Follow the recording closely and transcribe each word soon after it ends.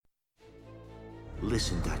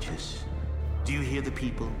Listen, Duchess. Do you hear the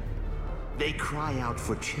people? They cry out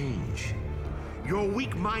for change. Your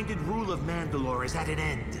weak-minded rule of Mandalore is at an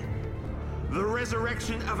end. The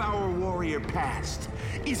resurrection of our warrior past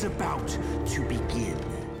is about to begin.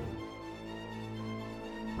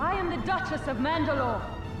 I am the Duchess of Mandalore.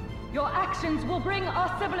 Your actions will bring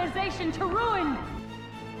our civilization to ruin.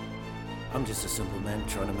 I'm just a simple man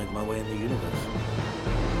trying to make my way in the universe.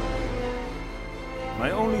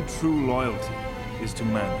 My only true loyalty is to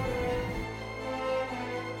Mandalore.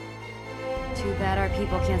 Too bad our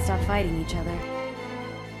people can't stop fighting each other.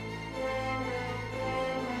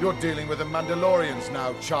 You're dealing with the Mandalorians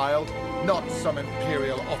now, child, not some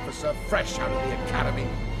Imperial officer fresh out of the academy.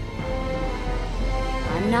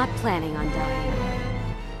 I'm not planning on dying.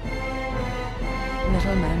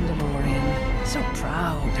 Little Mandalorian, so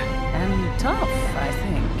proud and tough, I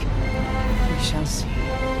think. We shall see.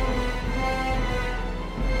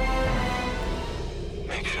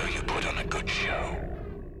 Make sure you put on a good show.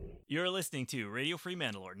 You're listening to Radio Free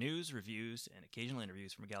Mandalore, news, reviews, and occasional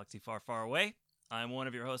interviews from a galaxy far, far away. I'm one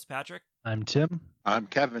of your hosts, Patrick. I'm Tim. I'm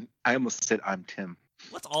Kevin. I almost said I'm Tim.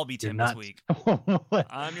 Let's all be Tim this week.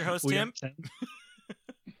 I'm your host, Tim.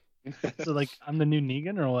 So, like, I'm the new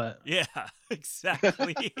Negan or what? Yeah,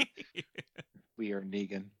 exactly. We are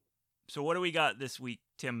Negan. So what do we got this week,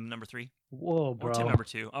 Tim number 3? Whoa, bro. Or Tim number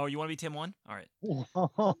 2. Oh, you want to be Tim 1? All right.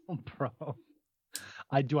 Whoa, bro.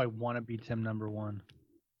 I want to be Tim number 1.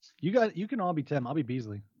 You can all be Tim. I'll be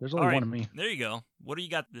Beasley. There's only one of me. There you go. What do you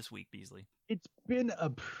got this week, Beasley? It's been a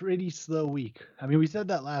pretty slow week. I mean, we said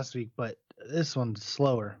that last week, but this one's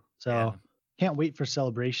slower. So can't wait for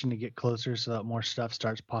Celebration to get closer so that more stuff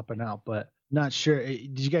starts popping out. But not sure.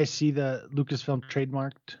 Did you guys see the Lucasfilm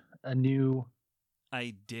trademarked a new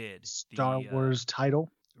I did. Star Wars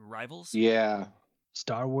title? Rivals? Yeah.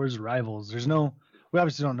 Star Wars Rivals. We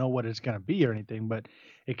obviously don't know what it's going to be or anything, but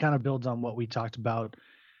it kind of builds on what we talked about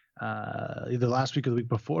either last week or the week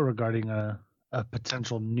before regarding a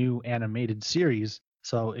potential new animated series.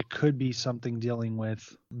 So it could be something dealing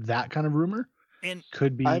with that kind of rumor. And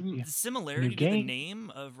could be the similarity to the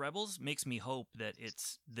name of Rebels makes me hope that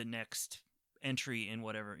it's the next entry in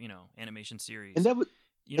whatever, animation series. And that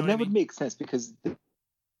would make sense because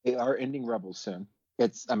they are ending Rebels soon. I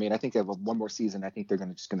think they have one more season. I think they're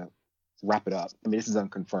just gonna wrap it up. I mean, this is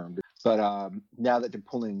unconfirmed. But now that they're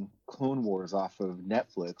pulling Clone Wars off of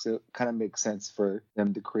Netflix, it kind of makes sense for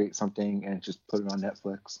them to create something and just put it on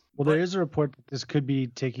Netflix. Well, there is a report that this could be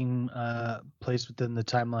taking place within the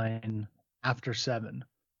timeline after 7.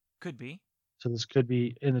 Could be. So this could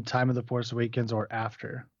be in the time of The Force Awakens or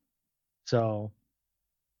after. So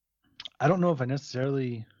I don't know if I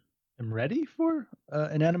necessarily am ready for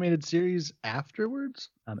an animated series afterwards.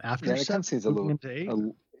 After 7, seems into 8.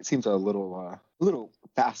 It seems a little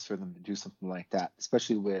fast for them to do something like that,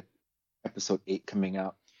 especially with Episode 8 coming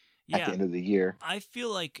out at the end of the year. I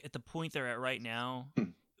feel like at the point they're at right now,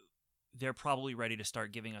 they're probably ready to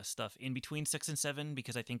start giving us stuff in between 6 and 7,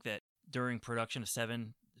 because I think that during production of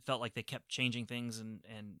 7, it felt like they kept changing things and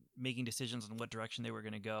making decisions on what direction they were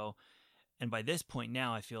going to go. And by this point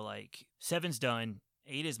now, I feel like 7's done,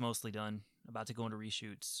 8 is mostly done, about to go into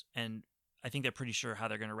reshoots, and I think they're pretty sure how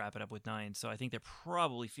they're going to wrap it up with 9. So I think they're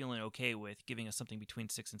probably feeling okay with giving us something between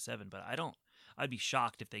 6 and 7. But I'd be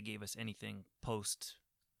shocked if they gave us anything post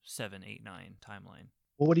 7, 8, 9 timeline.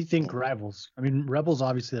 Well, what do you think, Rivals? I mean, Rebels,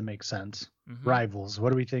 obviously, that makes sense. Mm-hmm. Rivals,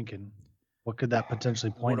 what are we thinking? What could that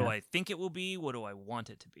potentially point What at? do I think it will be? What do I want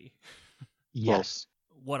it to be? Yes.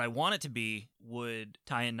 What I want it to be would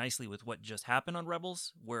tie in nicely with what just happened on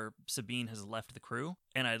Rebels, where Sabine has left the crew.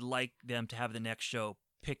 And I'd like them to have the next show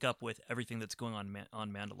pick up with everything that's going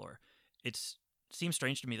on Mandalore. It seems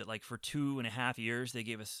strange to me that for 2.5 years they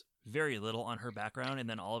gave us very little on her background, and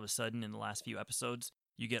then all of a sudden in the last few episodes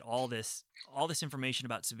you get all this information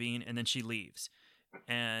about Sabine, and then she leaves.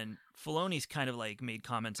 And Filoni's kind of made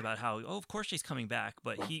comments about how, of course she's coming back,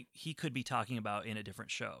 but he could be talking about in a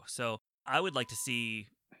different show. So I would like to see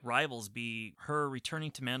Rivals be her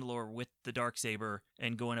returning to Mandalore with the Darksaber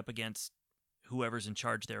and going up against whoever's in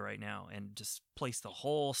charge there right now, and just place the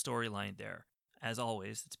whole storyline there. As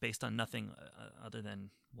always, it's based on nothing other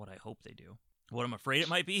than what I hope they do. What I'm afraid it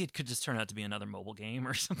might be, it could just turn out to be another mobile game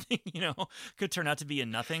or something, could turn out to be a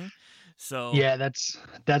nothing. So yeah,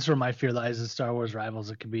 that's where my fear lies in Star Wars Rivals.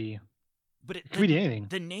 It could be, it could be anything.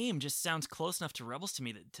 The name just sounds close enough to Rebels to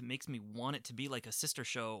me that it makes me want it to be like a sister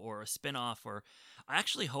show or a spinoff. Or I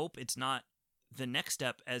actually hope it's not the next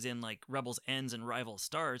step, as in Rebels ends and Rivals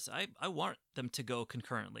starts. I want them to go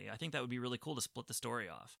concurrently. I think that would be really cool to split the story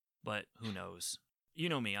off, but who knows? You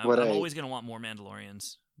know me. I'm always going to want more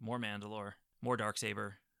Mandalorians, more Mandalore, more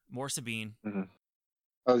Darksaber, more Sabine. Mm-hmm.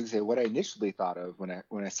 I was gonna say what I initially thought of when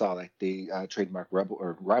I saw like the trademark Rebel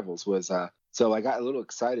or Rivals was so I got a little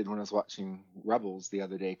excited when I was watching Rebels the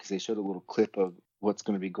other day because they showed a little clip of what's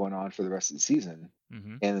going to be going on for the rest of the season,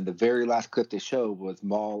 and then the very last clip they showed was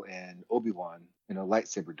Maul and Obi-Wan in a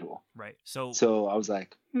lightsaber duel. Right. So I was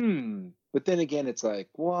like, but then again, it's like,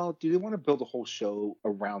 well, do they want to build a whole show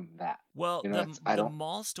around that? Well, You know, the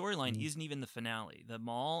Maul storyline isn't even the finale. The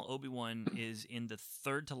Maul Obi-Wan is in the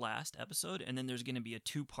third to last episode, and then there's going to be a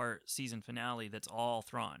 2-part season finale that's all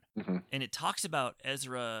Thrawn. And it talks about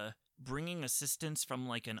Ezra bringing assistance from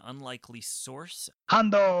like an unlikely source.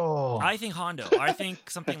 Hondo! I think Hondo. I think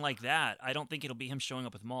something like that. I don't think it'll be him showing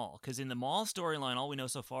up with Maul, because in the Maul storyline, all we know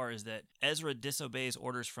so far is that Ezra disobeys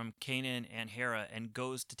orders from Kanan and Hera and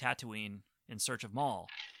goes to Tatooine in search of Maul.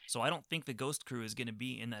 So I don't think the Ghost Crew is going to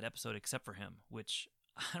be in that episode except for him, which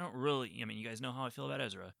I don't really, I mean, you guys know how I feel about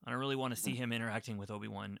Ezra. I don't really want to see him interacting with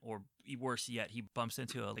Obi-Wan, or worse yet, he bumps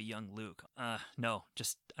into a young Luke. No,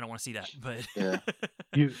 just, I don't want to see that, but... Yeah.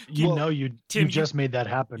 Tim, you just made that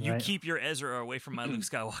happen, You right? keep your Ezra away from my Luke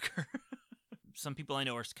Skywalker. Some people I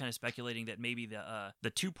know are kind of speculating that maybe the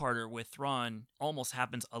 2-parter with Thrawn almost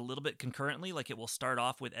happens a little bit concurrently. Like it will start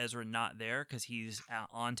off with Ezra not there because he's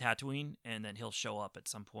on Tatooine, and then he'll show up at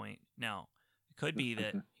some point. Now, it could be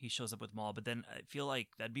that he shows up with Maul, but then I feel like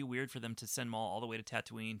that'd be weird for them to send Maul all the way to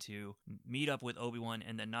Tatooine to meet up with Obi-Wan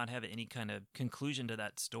and then not have any kind of conclusion to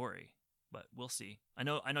that story. But we'll see. I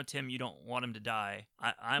know, Tim, you don't want him to die.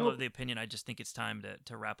 I'm of the opinion I just think it's time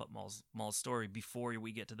to wrap up Maul's story before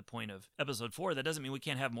we get to the point of episode 4. That doesn't mean we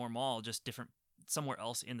can't have more Maul, just different somewhere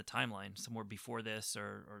else in the timeline, somewhere before this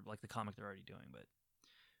or like the comic they're already doing. But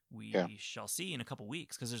we shall see in a couple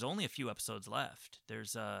weeks, because there's only a few episodes left.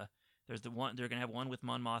 There's the one, they're gonna have one with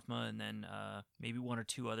Mon Mothma, and then maybe 1 or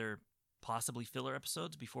 2 other possibly filler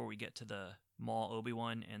episodes before we get to the Maul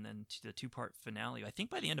Obi-Wan and then to the 2-part finale. I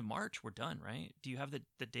think by the end of March we're done, right? Do you have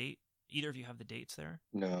the date? Either of you have the dates there?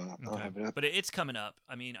 No, I don't have it up. But it's coming up.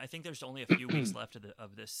 I mean, I think there's only a few weeks left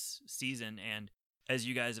of this season, and as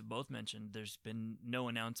you guys have both mentioned, there's been no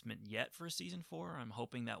announcement yet for season 4. I'm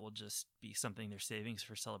hoping that will just be something they're saving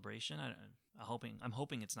for celebration. I'm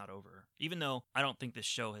hoping it's not over, even though I don't think this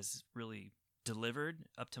show has really delivered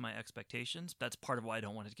up to my expectations. That's part of why I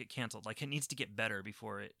don't want it to get canceled. Like, it needs to get better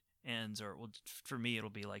before it ends, or for me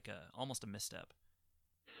it'll be like almost a misstep.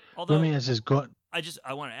 Although Let me ask this.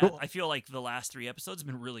 I want to add, I feel like the last 3 episodes have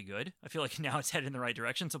been really good. I feel like now it's headed in the right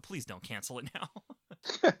direction, so please don't cancel it now.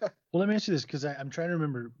 Well, let me ask you this, because I'm trying to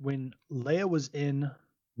remember when Leia was in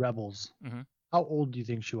Rebels. How old do you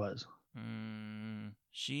think she was?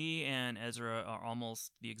 She and Ezra are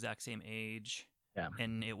almost the exact same age. Yeah.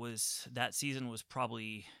 And that season was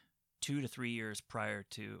probably 2 to 3 years prior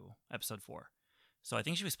to episode 4. So I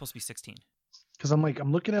think she was supposed to be 16. Because I'm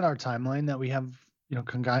looking at our timeline that we have,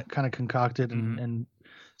 kind of concocted and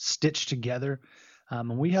stitched together.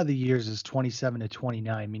 And we had the years as 27 to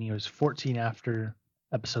 29, meaning it was 14 after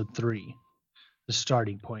episode 3, the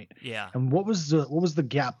starting point. Yeah. And what was the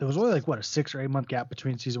gap? There was only like, what, a 6 or 8 month gap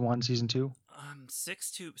between season 1 and season 2?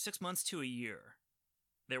 6 months to a year.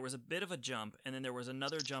 There was a bit of a jump, and then there was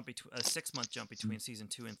another jump, a 6-month jump between season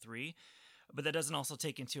 2 and 3. But that doesn't also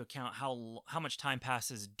take into account how much time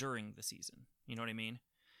passes during the season. You know what I mean?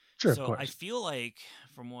 Sure, so of course. I feel like,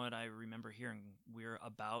 from what I remember hearing, we're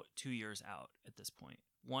about 2 years out at this point.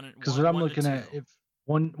 Because what I'm looking at, if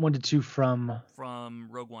 1 to 2 from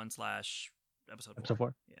Rogue One / episode 4. Episode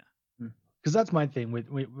 4. Yeah. Because that's my thing with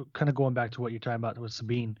kind of going back to what you're talking about with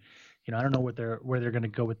Sabine. I don't know where they're going to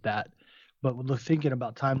go with that. But thinking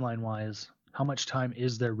about timeline-wise, how much time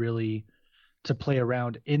is there really to play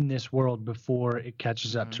around in this world before it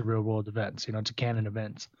catches up to real-world events, to canon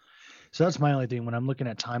events? So that's my only thing when I'm looking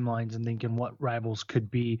at timelines and thinking what Rivals could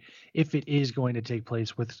be, if it is going to take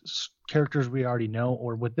place with characters we already know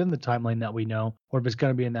or within the timeline that we know, or if it's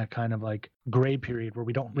going to be in that kind of like gray period where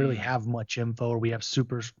we don't really have much info, or we have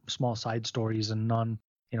super small side stories and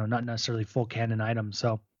not necessarily full canon items.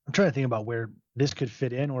 So I'm trying to think about where this could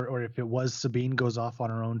fit in, or if it was Sabine goes off on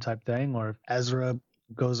her own type thing, or if Ezra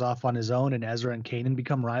goes off on his own and Ezra and Kanan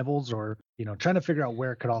become rivals, or trying to figure out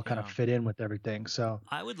where it could all kind of fit in with everything. So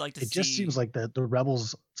I would like to. It just seems like the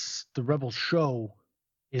Rebels show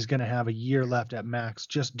is going to have a year left at max,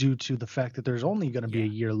 just due to the fact that there's only going to be a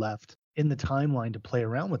year left in the timeline to play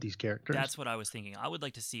around with these characters. That's what I was thinking. I would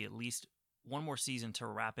like to see at least one more season to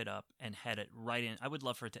wrap it up and head it right in. I would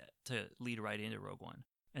love for it to lead right into Rogue One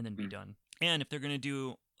and then be done. And if they're going to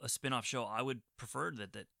do a spin-off show, I would prefer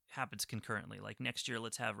that happens concurrently. Like next year,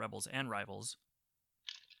 let's have Rebels and Rivals,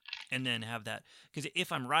 and then have that. Because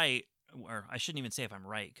if I'm right, or I shouldn't even say if I'm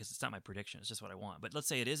right, because it's not my prediction, it's just what I want. But let's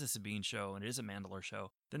say it is a Sabine show and it is a Mandalore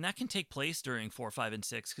show, then that can take place during 4, 5, and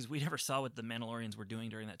 6, because we never saw what the Mandalorians were doing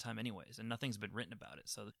during that time anyways, and nothing's been written about it.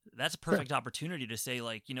 So that's a perfect opportunity to say,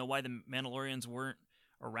 like, you know, why the Mandalorians weren't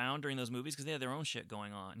around during those movies, because they had their own shit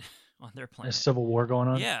going on their planet. A civil war going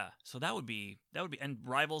on. Yeah, so that would be, and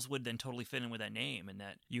Rivals would then totally fit in with that name, and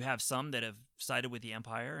that you have some that have sided with the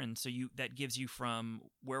Empire, and so that gives you from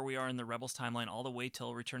where we are in the Rebels timeline all the way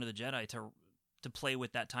till Return of the Jedi to play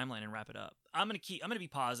with that timeline and wrap it up. I'm gonna be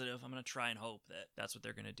positive. I'm gonna try and hope that that's what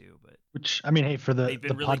they're gonna do. But which, I mean, hey, for the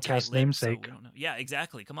really podcast namesake, so we don't know. Yeah,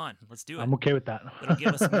 exactly. Come on, let's do it. I'm okay with that. It'll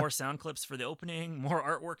give us more sound clips for the opening, more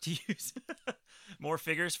artwork to use, more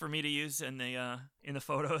figures for me to use in the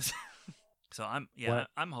photos. So I'm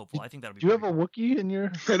hopeful. I think that'll be. Do you have a Wookiee in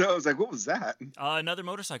your? I know. I was like, what was that? Another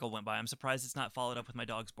motorcycle went by. I'm surprised it's not followed up with my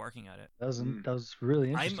dogs barking at it. That was really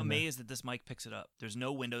interesting. I'm amazed that this mic picks it up. There's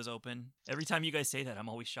no windows open. Every time you guys say that, I'm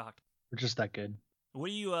always shocked. We're just that good. What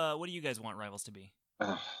do you guys want Rivals to be?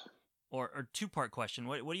 Or two-part question.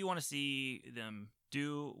 What do you want to see them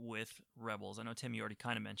do with Rebels? I know, Tim, you already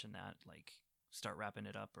kind of mentioned that, like start wrapping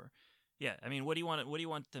it up, or. Yeah, I mean, what do you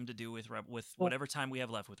want them to do with whatever time we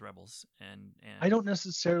have left with Rebels? And I don't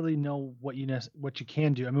necessarily know what you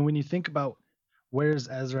can do. I mean, when you think about where's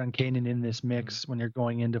Ezra and Kanan in this mix when you're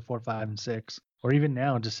going into 4, 5, and 6, or even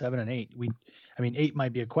now into 7 and 8, 8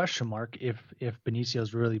 might be a question mark if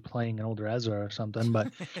Benicio's really playing an older Ezra or something.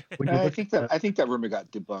 But I think that rumor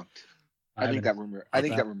got debunked. I think the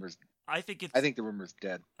rumor's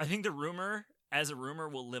dead. I think the rumor, as a rumor,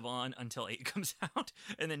 will live on until 8 comes out,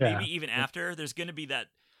 and then maybe even after, there's going to be that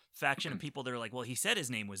faction of people that are like, well, he said his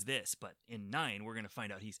name was this, but in 9 we're going to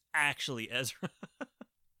find out he's actually Ezra.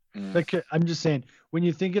 Like, I'm just saying, when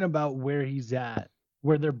you're thinking about where he's at,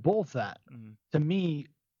 where they're both at, to me,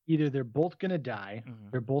 either they're both going to die,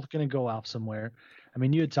 they're both going to go off somewhere. I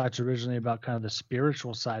mean, you had talked originally about kind of the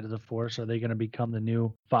spiritual side of the Force. Are they going to become the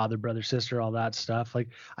new father, brother, sister, all that stuff? Like,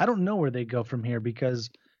 I don't know where they go from here, because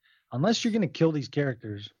unless you're going to kill these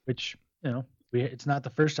characters, which, you know, it's not the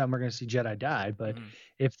first time we're going to see Jedi die, but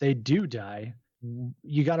if they do die,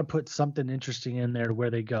 you got to put something interesting in there where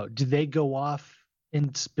they go. Do they go off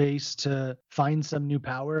in space to find some new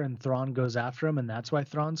power and Thrawn goes after him, and that's why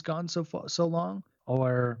Thrawn's gone so long?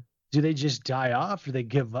 Or do they just die off? Do they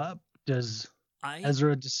give up? Does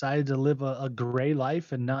Ezra decide to live a gray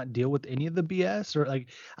life and not deal with any of the BS? Or, like,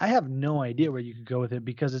 I have no idea where you could go with it,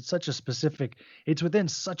 because it's such a specific, it's within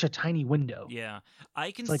such a tiny window. Yeah.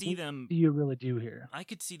 I can see them. What do you really do here? I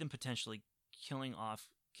could see them potentially killing off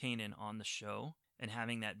Kanan on the show and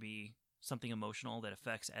having that be something emotional that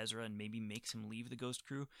affects Ezra and maybe makes him leave the Ghost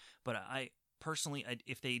Crew. But I personally,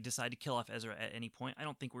 if they decide to kill off Ezra at any point, I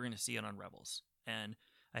don't think we're going to see it on Rebels. And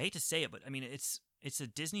I hate to say it, but I mean, it's a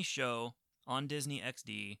Disney show on Disney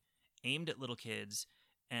XD aimed at little kids,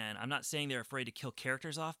 and I'm not saying they're afraid to kill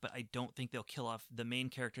characters off, but I don't think they'll kill off the main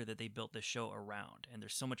character that they built the show around. And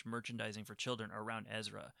there's so much merchandising for children around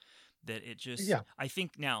Ezra that it just I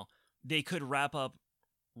think now they could wrap up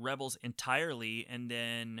Rebels entirely and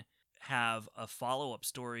then have a follow-up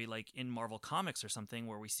story like in Marvel Comics or something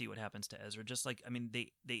where we see what happens to Ezra. Just like, I mean,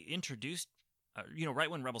 they introduced right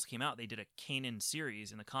when Rebels came out, they did a Kanan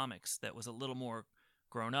series in the comics that was a little more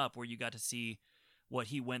grown up, where you got to see what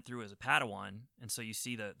he went through as a Padawan, and so you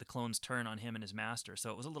see the clones turn on him and his master. So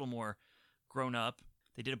it was a little more grown up.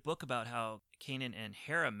 They did a book about how Kanan and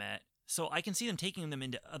Hera met, so I can see them taking them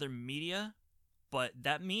into other media, but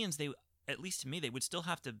that means they, at least to me, they would still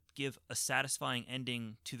have to give a satisfying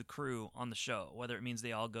ending to the crew on the show, whether it means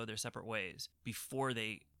they all go their separate ways before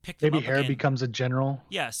they pick them up Maybe Hera again. becomes a general.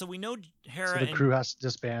 Yeah, so we know Hera, so the crew has to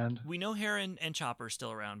disband. We know Hera and Chopper are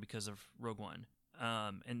still around because of Rogue One.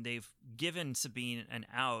 And they've given Sabine an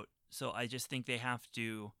out, so I just think they have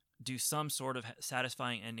to do some sort of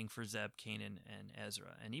satisfying ending for Zeb, Kanan, and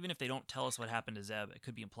Ezra. And even if they don't tell us what happened to Zeb, it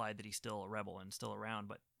could be implied that he's still a rebel and still around.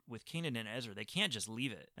 But with Kanan and Ezra, they can't just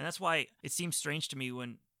leave it. And that's why it seems strange to me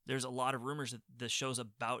when there's a lot of rumors that the show's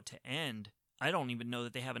about to end. I don't even know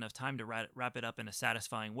that they have enough time to wrap it up in a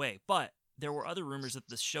satisfying way. But there were other rumors that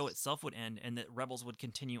the show itself would end and that Rebels would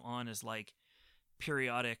continue on as like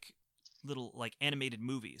periodic little like animated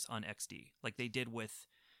movies on XD, like they did with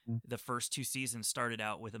the first 2 seasons. Started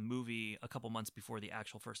out with a movie a couple months before the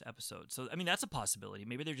actual first episode. So I mean, that's a possibility.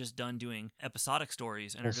 Maybe they're just done doing episodic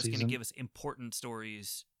stories and are just going to give us important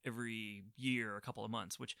stories every year, a couple of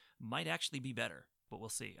months, which might actually be better, but we'll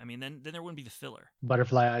see. I mean, then there wouldn't be the filler.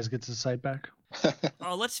 Butterfly Eyes gets his sight back.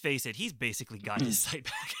 Oh, let's face it, he's basically got his sight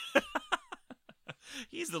back.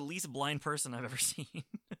 He's the least blind person I've ever seen.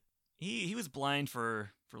 He was blind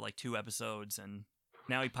for like 2 episodes, and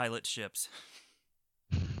Now he pilots ships.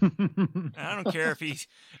 I don't care if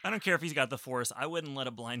he's got the Force. I wouldn't let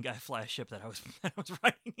a blind guy fly a ship that I was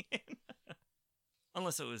riding in,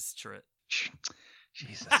 unless it was Chirrut.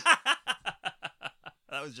 Jesus.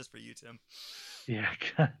 That was just for you, Tim. Yeah.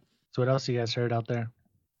 So what else you guys heard out there?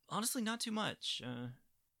 Honestly, not too much.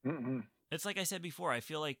 It's like I said before. I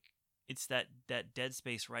feel like it's that dead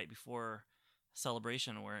space right before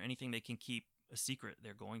Celebration, where anything they can keep a secret,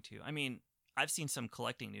 they're going to. I mean, I've seen some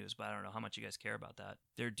collecting news, but I don't know how much you guys care about that.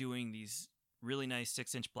 They're doing these really nice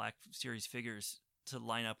 6-inch Black Series figures to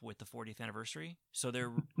line up with the 40th anniversary. So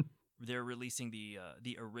they're releasing the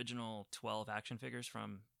original 12 action figures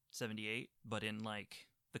from '78, but in like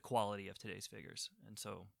the quality of today's figures. And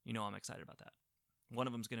so, I'm excited about that. One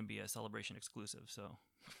of them's going to be a Celebration exclusive, so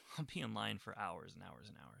I'll be in line for hours and hours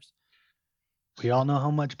and hours. We all know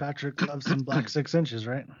how much Patrick loves some Black 6 inches,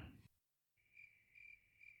 right?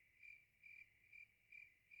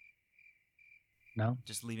 No?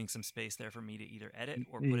 Just leaving some space there for me to either edit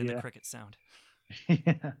or put in the cricket sound.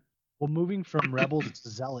 Yeah. Well, moving from Rebels to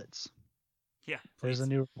Zealots. Yeah, please. There's a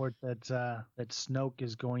new report that Snoke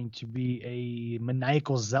is going to be a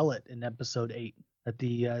maniacal zealot in Episode 8. That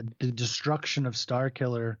the destruction of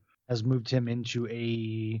Starkiller has moved him into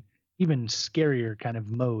a even scarier kind of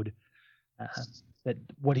mode. That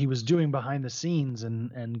what he was doing behind the scenes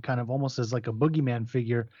and kind of almost as like a boogeyman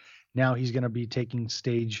figure, now he's going to be taking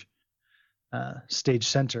stage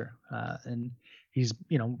center, and he's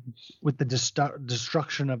with the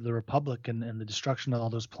destruction of the Republic and the destruction of all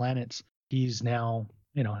those planets, he's now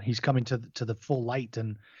he's coming to the full light,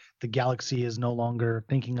 and the galaxy is no longer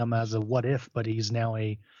thinking him as a what if, but he's now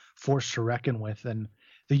a force to reckon with, and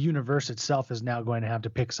the universe itself is now going to have to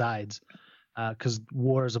pick sides because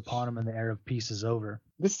war is upon him and the era of peace is over.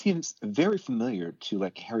 This seems very familiar to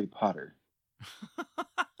like Harry Potter.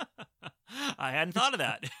 I hadn't thought of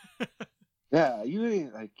that. Yeah,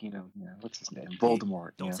 you like, what's his name?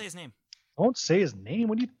 Voldemort. Don't say his name. Don't say his name.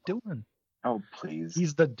 What are you doing? Oh, please.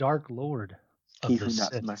 He's the Dark Lord. He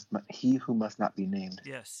who must not be named.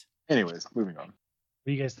 Yes. Anyways, moving on. What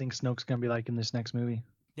do you guys think Snoke's gonna be like in this next movie?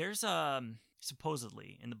 There's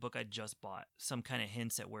supposedly in the book I just bought some kind of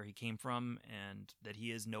hints at where he came from and that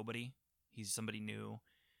he is nobody. He's somebody new,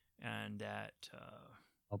 and that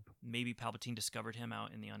maybe Palpatine discovered him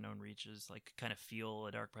out in the unknown reaches, like kind of feel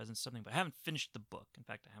a dark presence, something. But I haven't finished the book. In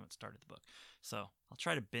fact, I haven't started the book, so I'll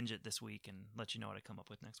try to binge it this week and let you know what I come up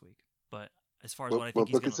with next week. But as far as what I think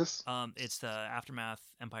he's book gonna, is this? It's the Aftermath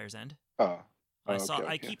Empire's End.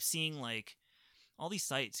 I keep seeing like all these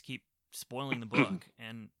sites keep spoiling the book,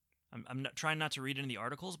 and I'm not trying not to read into the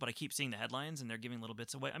articles, but I keep seeing the headlines and they're giving little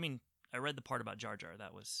bits away. I mean, I read the part about Jar Jar.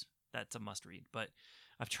 That's a must read, but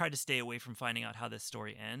I've tried to stay away from finding out how this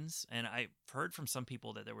story ends. And I've heard from some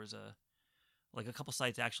people that there was a couple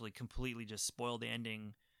sites actually completely just spoiled the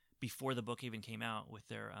ending before the book even came out with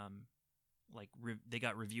their they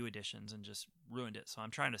got review editions and just ruined it. So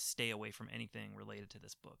I'm trying to stay away from anything related to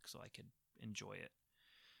this book so I could enjoy it.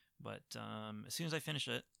 But as soon as I finish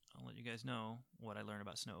it, I'll let you guys know what I learn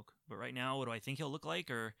about Snoke. But right now, what do I think he'll look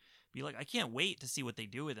like or be like? I can't wait to see what they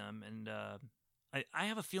do with him. And I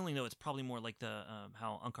have a feeling, though, it's probably more like the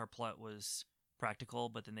how Unkar Plutt was practical,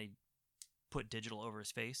 but then they put digital over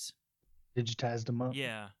his face. Digitized him up.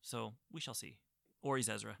 Yeah, so we shall see. Or he's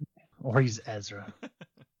Ezra.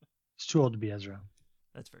 He's too old to be Ezra.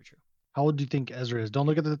 That's very true. How old do you think Ezra is? Don't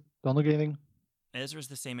look at anything. Ezra's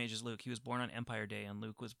the same age as Luke. He was born on Empire Day, and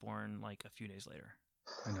Luke was born like a few days later.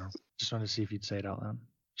 I know. Just wanted to see if you'd say it out loud.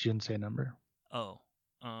 She didn't say a number. Oh.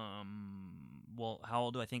 Well, how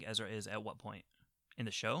old do I think Ezra is at what point? In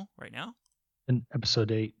the show right now? In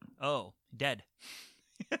Episode 8. Oh, dead.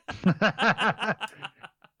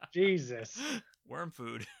 Jesus. Worm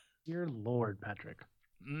food. Dear Lord, Patrick.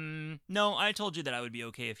 No, I told you that I would be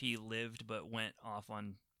okay if he lived but went off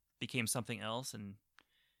became something else and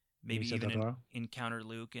maybe even encounter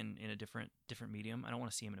Luke in a different medium. I don't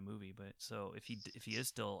want to see him in a movie, but so if he is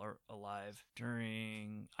still alive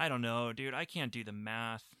during, I don't know, dude, I can't do the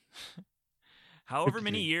math. However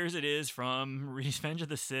many years it is from Revenge of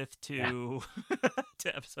the Sith to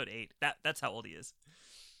to Episode 8. That's how old he is.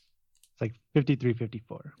 It's like 53,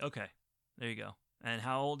 54. Okay, there you go. And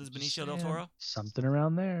how old is Benicio del Toro? Something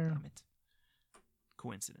around there. Damn it.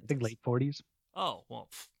 Coincidence. I think late 40s. Oh, well,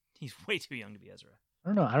 he's way too young to be Ezra. I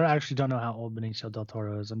don't know. I actually don't know how old Benicio del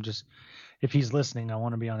Toro is. I'm just, if he's listening, I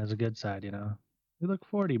want to be on his good side, You look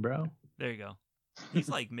 40, bro. There you go. He's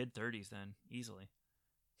like mid-30s then, easily.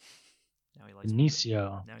 Now he likes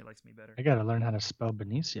Benicio. Now he likes me better. I got to learn how to spell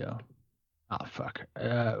Benicio. Oh, fuck.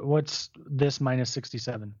 What's this minus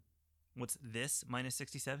 67? What's this minus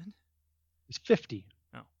 67? It's 50.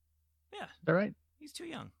 Yeah. Is that right? He's too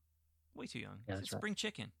young. Way too young. Yeah, He's that's a right. spring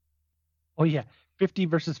chicken. Oh yeah, 50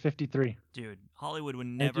 versus 53. Dude, Hollywood would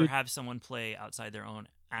never have someone play outside their own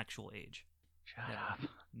actual age. Shut Never. up.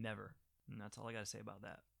 Never. And that's all I got to say about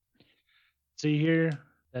that. So you hear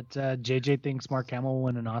that JJ thinks Mark Hamill will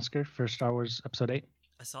win an Oscar for Star Wars Episode 8?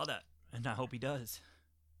 I saw that, and I hope he does.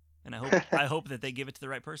 And I hope that they give it to the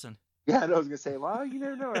right person. Yeah, I was gonna say, well, you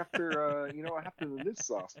never know after after this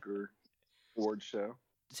Oscar award show.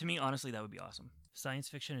 To me, honestly, that would be awesome. Science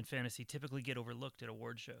fiction and fantasy typically get overlooked at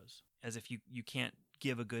award shows, as if you can't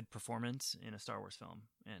give a good performance in a Star Wars film.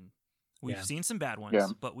 And we've seen some bad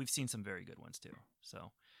ones, but we've seen some very good ones too.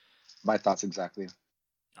 So, my thoughts exactly.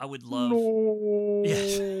 I would love. No.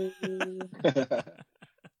 Yes.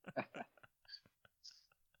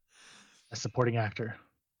 A supporting actor,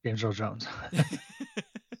 James Earl Jones,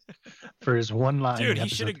 for his one line. Dude, in he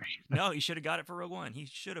should have. episode 3. No, he should have got it for Rogue One. He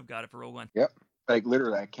should have got it for Rogue One. Yep. Like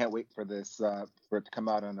literally, I can't wait for this for it to come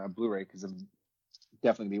out on Blu-ray because I'm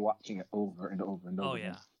definitely gonna be watching it over and over and over. Oh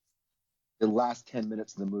again. yeah. The last 10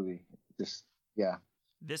 minutes of the movie, just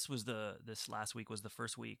This last week was the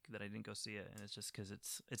first week that I didn't go see it, and it's just because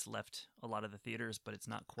it's left a lot of the theaters, but it's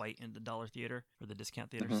not quite in the dollar theater or the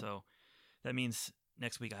discount theater. Mhm. So that means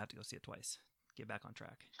next week I have to go see it twice. Get back on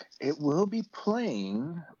track. It will be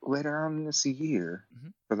playing later on this year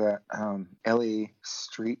Mhm. for that LA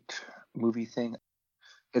Street movie thing.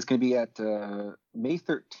 It's going to be at May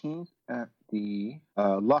 13th at the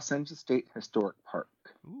Los Angeles State Historic Park.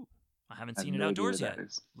 Ooh, I haven't I have seen it no idea outdoors where yet. that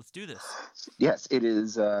is. Let's do this. Yes, it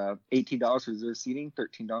is $18 for reserved seating,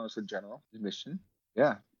 $13 for general admission.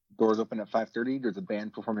 Yeah. Doors open at 5:30. There's a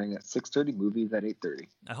band performing at 6:30. Movies at 8:30.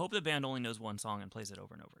 I hope the band only knows one song and plays it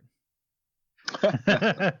over and over.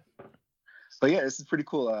 But yeah, this is pretty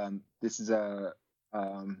cool. This is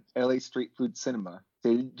LA Street Food Cinema.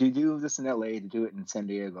 They do this in LA. They do it in San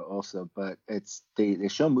Diego also. But they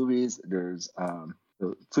show movies. There's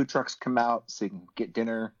the food trucks come out so you can get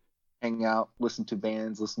dinner, hang out, listen to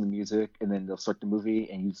bands, listen to music, and then they'll start the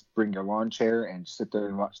movie. And you just bring your lawn chair and just sit there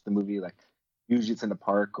and watch the movie. Like usually it's in the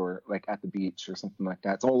park or like at the beach or something like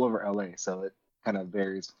that. It's all over LA, so it kind of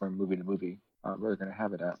varies from movie to movie where they're gonna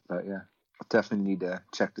have it at. But yeah, definitely need to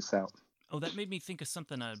check this out. Oh, that made me think of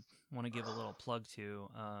something I want to give a little plug to.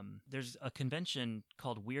 There's a convention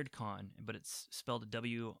called WeirdCon, but it's spelled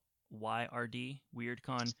WYRD,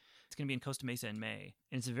 WeirdCon. It's going to be in Costa Mesa in May.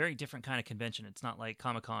 And it's a very different kind of convention. It's not like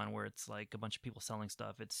Comic-Con where it's like a bunch of people selling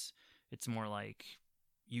stuff. It's more like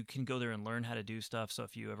you can go there and learn how to do stuff. So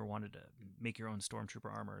if you ever wanted to make your own Stormtrooper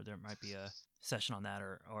armor, there might be a session on that,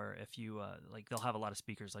 or if you like, they'll have a lot of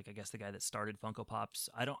speakers. Like I guess the guy that started Funko Pops,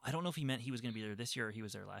 I don't know if he meant he was going to be there this year or he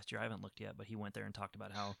was there last year. I haven't looked yet, but he went there and talked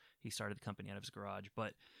about how he started the company out of his garage.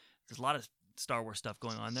 But there's a lot of Star Wars stuff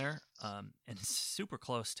going on there, and it's super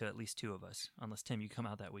close to at least two of us, unless Tim, you come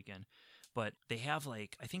out that weekend. But they have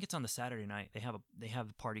like, I think it's on the Saturday night. They have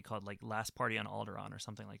a party called like Last Party on Alderaan or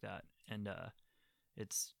something like that, and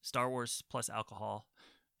it's Star Wars plus alcohol,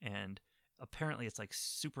 and apparently it's like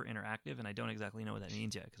super interactive, and I don't exactly know what that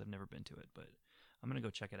means yet because I've never been to it, but I'm going to go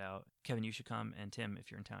check it out. Kevin, you should come, and Tim, if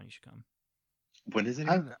you're in town, you should come. When is it?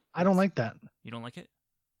 I don't like that. You don't like it?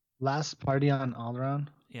 Last Party on Alderaan?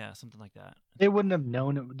 Yeah, something like that. They wouldn't have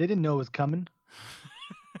known it. They didn't know it was coming.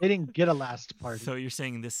 They didn't get a last party. So you're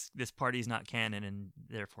saying this party is not canon and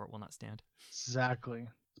therefore it will not stand? Exactly.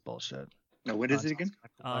 It's bullshit. No, what is it again?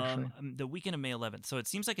 The weekend of May 11th. So it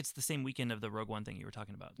seems like it's the same weekend of the Rogue One thing you were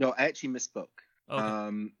talking about. No, I actually misspoke.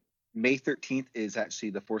 Okay. May 13th is actually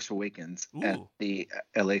The Force Awakens at Ooh. the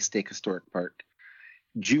LA State Historic Park.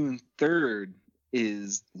 June 3rd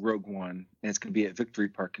is Rogue One, and it's going to be at Victory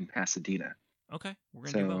Park in Pasadena. Okay, we're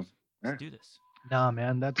going to do both. Let's do this. Nah,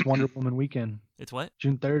 man, that's Wonder Woman weekend. It's what?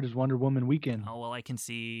 June 3rd is Wonder Woman weekend. Oh, well, I can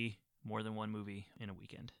see more than one movie in a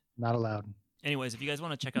weekend. Not allowed. Anyways, if you guys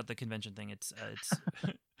want to check out the convention thing, it's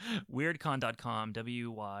weirdcon.com,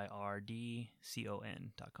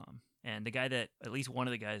 WYRDCON.com. And the guy that, at least one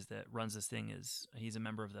of the guys that runs this thing he's a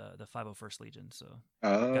member of the 501st Legion. So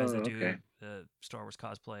guys that do the Star Wars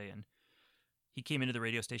cosplay. And he came into the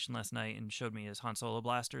radio station last night and showed me his Han Solo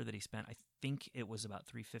blaster that he spent, I think it was about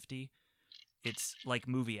 $350. It's like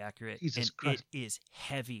movie accurate. Jesus and Christ. It is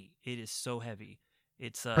heavy. It is so heavy.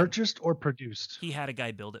 It's purchased or produced? He had a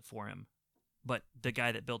guy build it for him. But the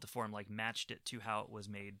guy that built it for him like matched it to how it was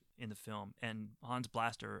made in the film. And Han's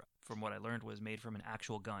blaster, from what I learned, was made from an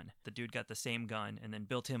actual gun. The dude got the same gun and then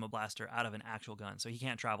built him a blaster out of an actual gun. So he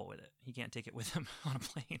can't travel with it. He can't take it with him on a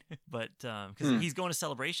plane. But because he's going to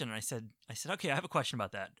Celebration, and I said, okay, I have a question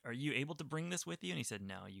about that. Are you able to bring this with you? And he said,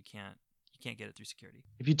 no, you can't can't get it through security.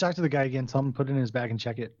 If you talk to the guy again, tell him to put it in his bag and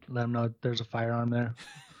check it. Let him know there's a firearm there.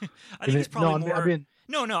 I think it's probably more. I'm being,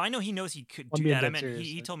 No, I know he knows he could I'm do being that. I dead mean, serious,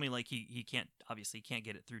 he like- told me like he can't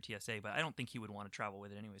get it through TSA, but I don't think he would want to travel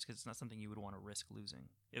with it anyways because it's not something you would want to risk losing.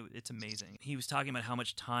 It's amazing. He was talking about how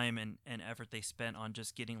much time and effort they spent on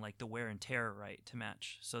just getting like the wear and tear right to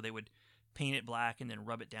match. So they would paint it black and then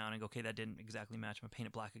rub it down and go, okay, that didn't exactly match. I'm gonna paint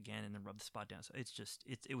it black again and then rub the spot down. So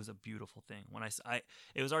it was a beautiful thing. When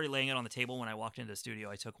it was already laying out on the table when I walked into the studio.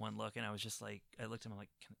 I took one look and I was just like, I looked at him like,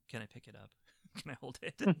 can I pick it up? Can I hold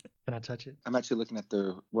it? Can I touch it? I'm actually looking at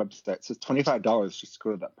their website. It says $25 just to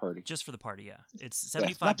go to that party. Just for the party, yeah. It's Yeah,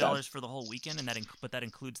 not $75 bad. for the whole weekend, and but that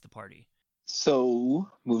includes the party. So,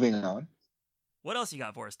 moving on. What else you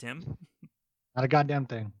got for us, Tim? Not a goddamn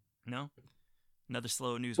thing. No? Another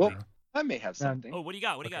slow news Well, week. I may have something. Oh, what do you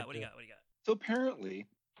got? What do you Okay, got? What do you good. got? What do you got? So apparently,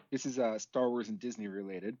 this is Star Wars and Disney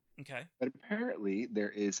related, Okay. but apparently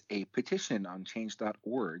there is a petition on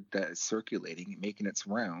change.org that is circulating, making its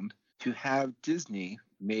round, to have Disney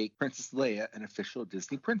make Princess Leia an official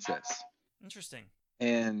Disney princess. Interesting.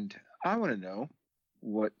 And I want to know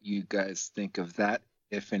what you guys think of that,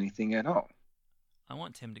 if anything at all. I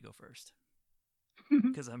want Tim to go first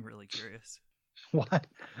because I'm really curious. What?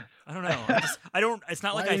 I don't know. I don't. It's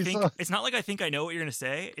not like Why are I you think. so- It's not like I think I know what you're gonna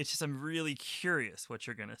say. It's just I'm really curious what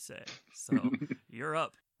you're gonna say. So you're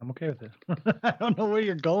up. I'm okay with it. I don't know where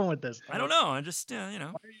you're going with this. I don't know. I'm just you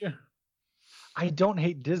know. I don't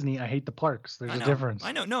hate Disney. I hate the parks. There's I a know. difference.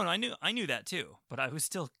 I know. No, I knew that too. But I was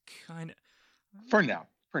still kind of. For now.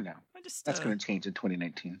 I just. That's going to change in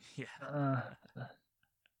 2019. Yeah.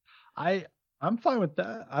 I'm fine with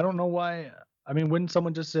that. I don't know why. I mean, wouldn't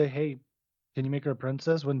someone just say, "Hey, can you make her a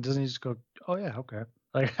princess?" When Disney just go, "Oh yeah, okay."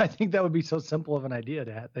 Like I think that would be so simple of an idea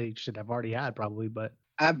to have. They should have already had probably, but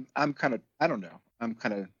I'm kind of, I don't know. I'm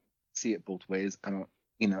kind of see it both ways. I don't,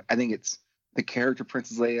 I think it's the character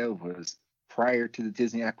Princess Leia was prior to the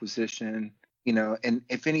Disney acquisition, and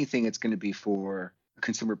if anything, it's going to be for a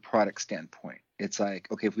consumer product standpoint. It's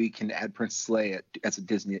like, okay, if we can add Princess Leia as a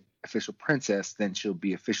Disney official princess, then she'll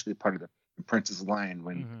be officially part of the princess line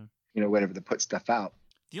when, whenever they put stuff out.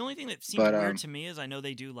 The only thing that seems weird to me is I know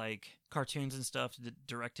they do like cartoons and stuff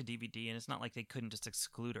direct to DVD, and it's not like they couldn't just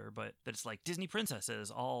exclude her, but that it's like Disney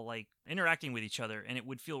princesses all like interacting with each other, and it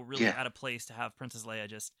would feel really out of place to have Princess Leia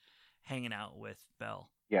just hanging out with Belle.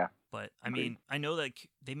 Yeah. But I mean, I know that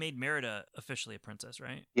they made Merida officially a princess,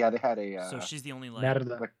 right? Yeah, they had a. So she's the only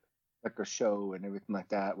like a show and everything like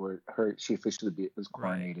that where she officially was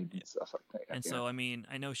coronated and stuff like that. And so I mean,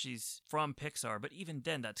 I know she's from Pixar, but even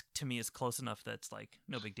then, that to me is close enough that's like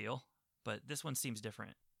no big deal. But this one seems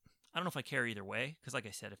different. I don't know if I care either way because, like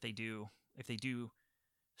I said, if they do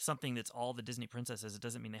something that's all the Disney princesses, it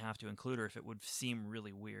doesn't mean they have to include her. If it would seem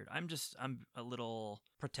really weird, I'm a little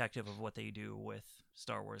protective of what they do with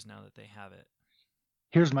Star Wars now that they have it.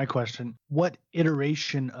 here's my question. What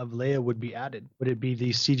iteration of Leia would be added? Would it be the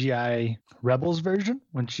CGI Rebels version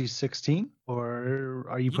when she's 16? Or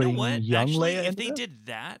are you putting young Actually, Leia if into they that? did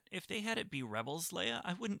that, if they had it be Rebels Leia,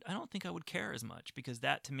 I don't think I would care as much because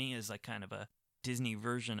that to me is like kind of a Disney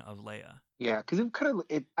version of Leia. Yeah, because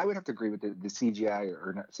I would have to agree with the CGI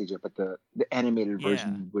or not CGI, but the animated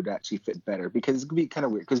version would actually fit better because it would be kind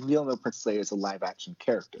of weird because we all know Princess Leia is a live action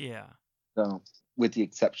character. Yeah. So with the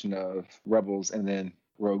exception of Rebels and then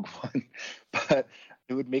Rogue One, but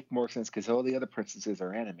it would make more sense because all the other princesses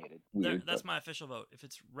are animated. That's my official vote. If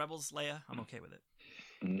it's Rebels Leia, I'm okay with it.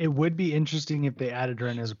 It would be interesting if they added her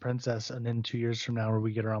in as a princess, and then 2 years from now, where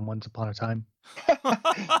we get her on Once Upon a Time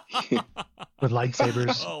with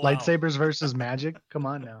lightsabers, Oh, wow. lightsabers versus magic. Come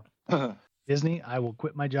on now, Disney! I will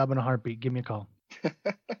quit my job in a heartbeat. Give me a call.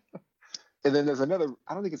 And then there's another.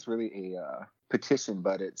 I don't think it's really a petition,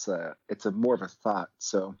 but it's a more of a thought.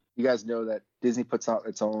 So you guys know that Disney puts out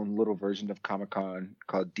its own little version of Comic-Con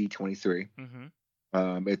called D23.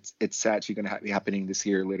 Mm-hmm. It's actually going to be happening this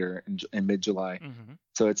year, later in mid-July. Mm-hmm.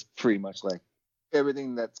 So it's pretty much like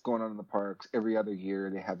everything that's going on in the parks. Every other year,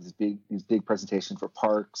 they have these big presentations for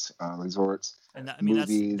parks, resorts, And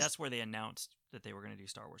movies. that's where they announced that they were going to do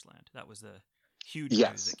Star Wars Land. That was the huge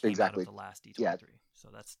news that came out of the last D23. Yeah. So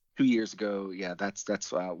that's 2 years ago. Yeah, that's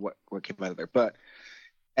what came out of there. But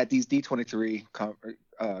at these D23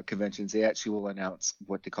 conventions, they actually will announce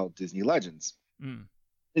what they call Disney Legends. Mm.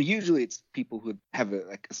 Usually, it's people who have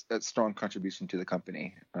a strong contribution to the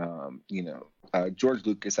company. George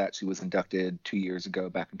Lucas actually was inducted 2 years ago,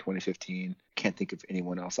 back in 2015. Can't think of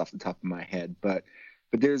anyone else off the top of my head, but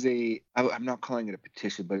there's I'm not calling it a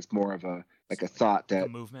petition, but it's more of a thought that a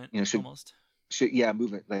movement almost.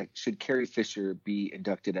 Movement. Like, should Carrie Fisher be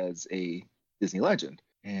inducted as a Disney legend?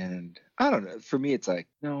 And I don't know. For me, it's like,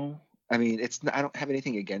 no. I mean, I don't have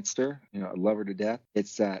anything against her. You know, I love her to death.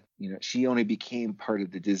 It's that, you know, she only became part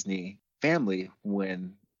of the Disney family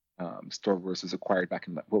when Star Wars was acquired back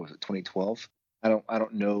in, what was it, 2012? I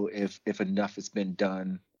don't know if enough has been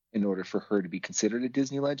done in order for her to be considered a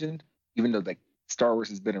Disney legend, even though like Star Wars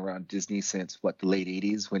has been around Disney since the late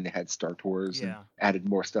 80s when they had Star Tours and added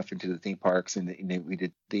more stuff into the theme parks, and we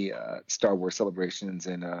did the Star Wars celebrations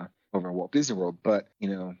and over in Walt Disney World. But, you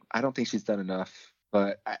know, I don't think she's done enough.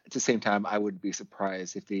 But at the same time, I wouldn't be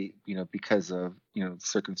surprised if they, you know, because of, you know,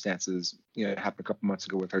 circumstances, you know, it happened a couple months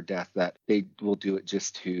ago with her death, that they will do it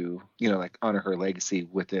just to, you know, like honor her legacy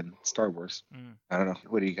within Star Wars. I don't know.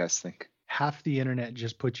 What do you guys think? Half the internet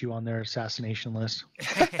just put you on their assassination list.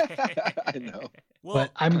 I know. Well,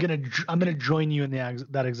 but I'm gonna join you in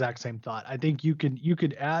that exact same thought. I think you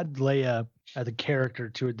could add Leia as a character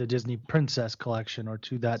to the Disney Princess collection or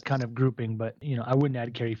to that kind of grouping, but you know, I wouldn't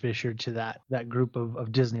add Carrie Fisher to that group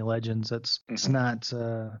of Disney legends. It's not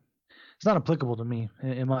applicable to me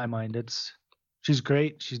in my mind. She's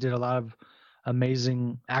great. She did a lot of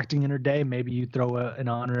amazing acting in her day. Maybe you throw an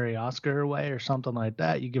honorary Oscar her way or something like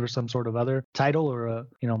that. You give her some sort of other title or I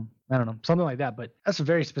don't know, something like that. But that's a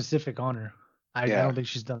very specific honor. I don't think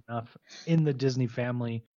she's done enough in the Disney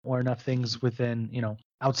family or enough things within, you know,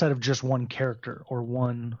 outside of just one character or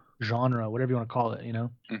one genre, whatever you want to call it, you know?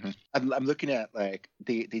 I'm looking at, like,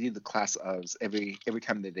 they do the class ofs every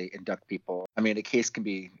time that they induct people. I mean, a case can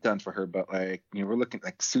be done for her, but, like, you know, we're looking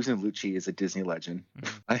like Susan Lucci is a Disney legend.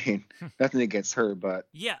 I mean, nothing against her, but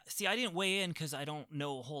yeah. See, I didn't weigh in because I don't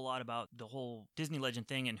know a whole lot about the whole Disney legend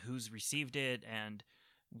thing and who's received it and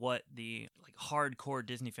what the like hardcore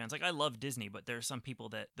Disney fans like. I love Disney, but there are some people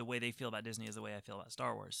that the way they feel about Disney is the way I feel about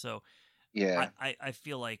Star Wars. So yeah, I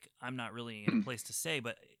feel like I'm not really in a place to say,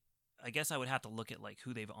 but I guess I would have to look at like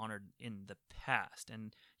who they've honored in the past.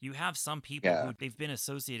 And you have some people who they've been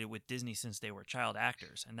associated with Disney since they were child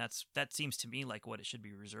actors, and that seems to me like what it should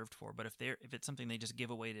be reserved for. But if it's something they just give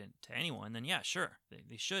away to anyone, then yeah, sure,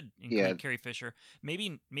 they should include Carrie Fisher.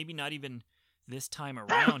 Maybe not even this time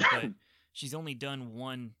around, but she's only done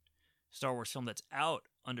one Star Wars film that's out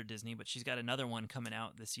under Disney, but she's got another one coming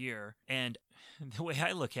out this year. And the way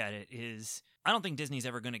I look at it is, I don't think Disney's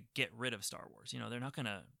ever going to get rid of Star Wars. You know, they're not going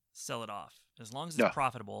to sell it off as long as it's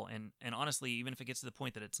profitable. And honestly, even if it gets to the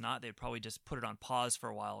point that it's not, they'd probably just put it on pause for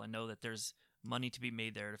a while and know that there's money to be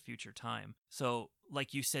made there at a future time. So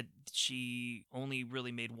like you said, she only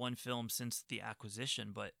really made one film since the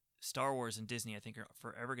acquisition, but Star Wars and Disney, I think, are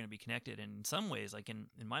forever going to be connected. And in some ways, like in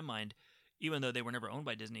my mind, even though they were never owned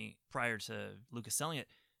by Disney prior to Lucas selling it,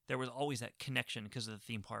 there was always that connection because of the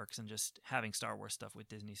theme parks and just having Star Wars stuff with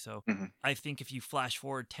Disney. So I think if you flash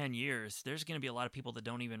forward 10 years, there's going to be a lot of people that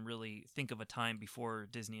don't even really think of a time before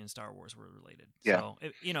Disney and Star Wars were related. Yeah. So,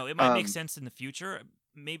 it might make sense in the future.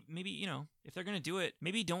 Maybe, you know, if they're going to do it,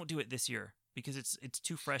 maybe don't do it this year, because it's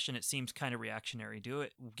too fresh and it seems kind of reactionary. Do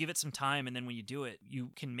it, give it some time, and then when you do it,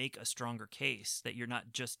 you can make a stronger case that you're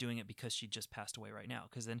not just doing it because she just passed away right now.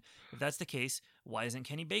 Because then, if that's the case, why isn't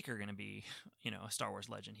Kenny Baker going to be, you know, a Star Wars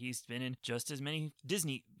legend? He's been in just as many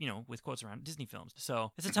Disney, you know, with quotes around Disney films.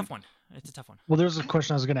 So it's a tough one. Well, there's a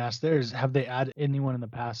question I was going to ask there is, have they added anyone in the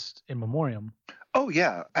past in memoriam? Oh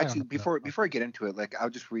yeah, actually, before I get into it, like, I'll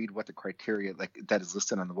just read what the criteria like that is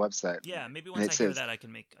listed on the website. Yeah, maybe once I hear that, I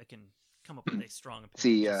can come up with a strong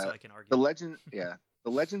opinion so I can argue.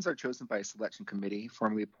 The legends are chosen by a selection committee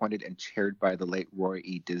formally appointed and chaired by the late Roy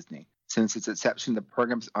E. Disney. Since its inception, the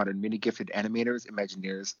program has honored many gifted animators,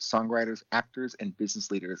 Imagineers, songwriters, actors, and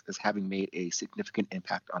business leaders as having made a significant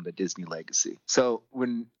impact on the Disney legacy. So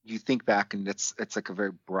when you think back, and it's like a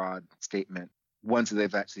very broad statement, ones that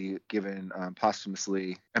they've actually given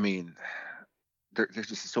posthumously, I mean, there's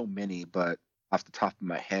just so many, but off the top of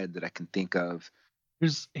my head that I can think of,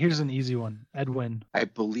 Here's an easy one. Edwin. I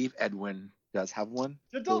believe Edwin does have one.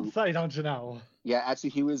 Don't say, don't you know? Yeah, actually,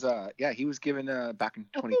 he was given back in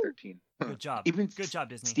 2013. Good job. Good job,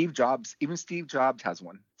 Disney. Steve Jobs has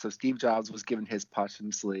one. So Steve Jobs was given his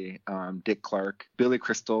posthumously. Dick Clark, Billy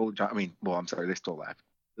Crystal. They're still alive.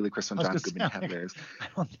 Billy Crystal and John Goodman have theirs. I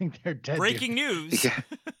don't think they're dead. Breaking news.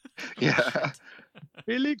 Yeah.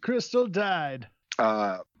 Billy Crystal died.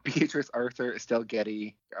 Beatrice Arthur, Estelle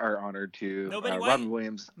Getty are honored too. Robin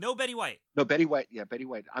Williams. No Betty White. No, Betty White. Yeah, Betty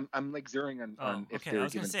White. I'm like zeroing on if okay. I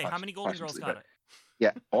was going to say, how many Golden Girls got it?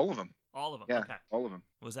 Yeah, all of them. All of them. Yeah, okay. all of them.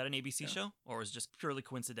 Was that an ABC show, or was it just purely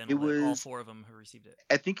coincidental that all four of them who received it?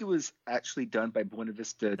 I think it was actually done by Buena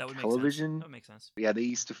Vista Television. That would make sense. Yeah, they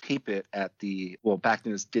used to tape it at back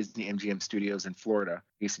then it was Disney MGM Studios in Florida.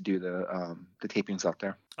 They used to do the tapings out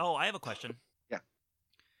there. Oh, I have a question. Yeah.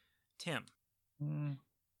 Tim.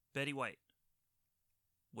 Betty White.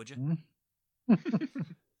 Would you?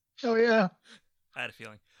 Oh yeah. I had a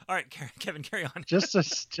feeling. All right, Kevin, carry on. just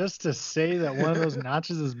to say that one of those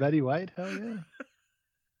notches is Betty White. Hell yeah.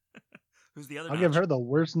 Who's the other? I'll give her the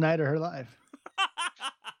worst night of her life.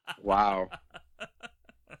 Wow.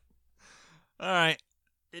 All right.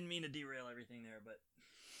 Didn't mean to derail everything there, but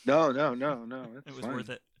No. it was worth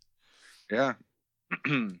it. Yeah.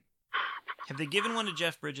 Have they given one to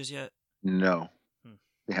Jeff Bridges yet? No,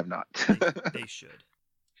 they have not. They should.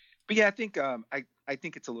 But yeah, I think I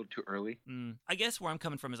think it's a little too early. I guess where I'm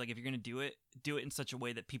coming from is like if you're going to do it in such a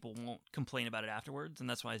way that people won't complain about it afterwards, and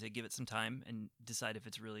that's why I say give it some time and decide if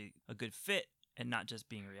it's really a good fit and not just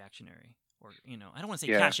being reactionary. Or, I don't want to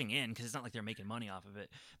say cashing in because it's not like they're making money off of it,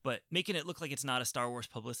 but making it look like it's not a Star Wars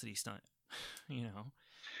publicity stunt,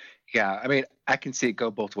 Yeah, I mean, I can see it go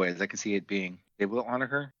both ways. I can see it being they will honor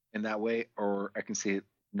her in that way, or I can see it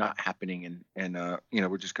not happening and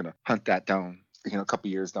we're just gonna hunt that down, a couple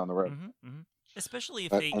years down the road. Especially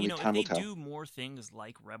if but they, if they do more things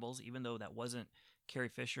like Rebels, even though that wasn't Carrie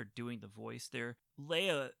Fisher doing the voice there,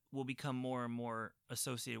 Leia will become more and more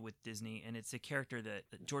associated with Disney, and it's a character that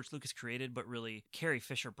George Lucas created, but really Carrie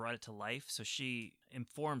Fisher brought it to life, so she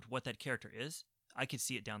informed what that character is. I could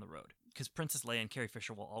see it down the road, because Princess Leia and Carrie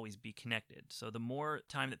Fisher will always be connected. So the more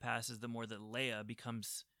time that passes, the more that Leia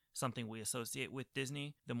becomes something we associate with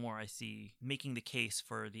Disney, the more I see making the case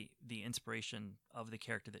for the inspiration of the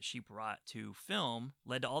character that she brought to film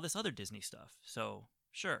led to all this other Disney stuff. So,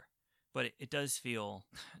 sure. But it does feel,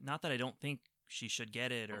 not that I don't think she should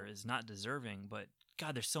get it or is not deserving, but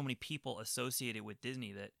God, there's so many people associated with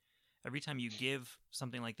Disney that every time you give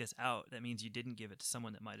something like this out, that means you didn't give it to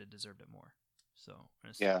someone that might have deserved it more. So,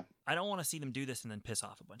 yeah, I don't want to see them do this and then piss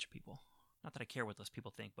off a bunch of people. Not that I care what those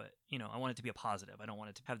people think, but I want it to be a positive. I don't want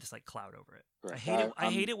it to have this like cloud over it. Right. I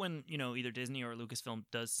hate it when either Disney or Lucasfilm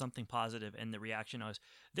does something positive and the reaction is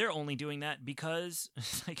they're only doing that because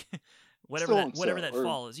it's like whatever that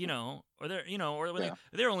falls, or they're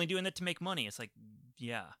they're only doing that to make money. It's like,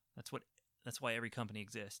 yeah, that's why every company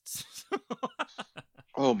exists.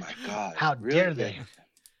 Oh my God! How dare they?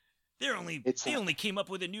 They only came up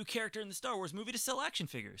with a new character in the Star Wars movie to sell action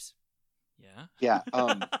figures. Yeah.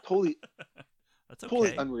 Totally. That's okay.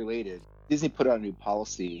 Totally unrelated. Disney put out a new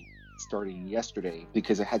policy starting yesterday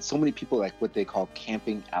because it had so many people like what they call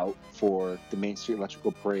camping out for the Main Street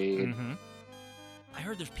Electrical Parade. Mm-hmm. I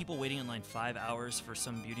heard there's people waiting in line 5 hours for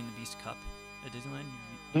some Beauty and the Beast cup at Disneyland.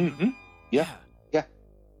 Mm-hmm. Yeah.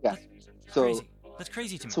 That's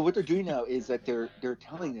crazy to me. So what they're doing now is that they're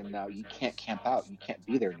telling them now you can't camp out, you can't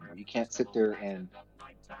be there anymore, you can't sit there and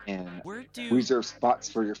reserve spots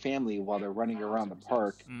for your family while they're running around the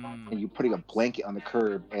park, and you putting a blanket on the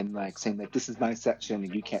curb and like saying like this is my section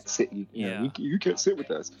and you can't sit, you can't sit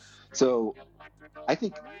with us. So I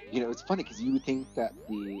think it's funny because you would think that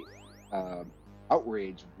the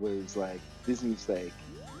outrage was like Disney's like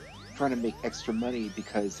trying to make extra money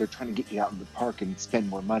because they're trying to get you out in the park and spend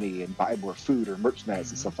more money and buy more food or merchandise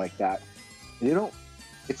and stuff like that. And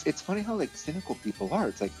it's funny how like cynical people are.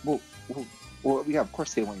 It's like, well, yeah, of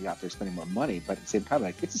course they want you out there spending more money, but at the same time,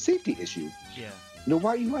 like, it's a safety issue. Yeah.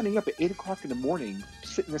 Why are you lining up at 8 o'clock in the morning,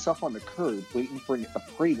 sitting yourself on the curb, waiting for a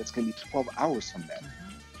parade that's going to be 12 hours from then?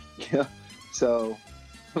 Mm-hmm. Yeah. So,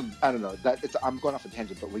 I don't know. I'm going off a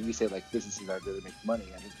tangent, but when you say, like, businesses are there to make money,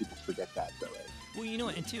 I think people forget that, though, right? Well,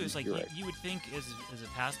 and too, it's like you would think as a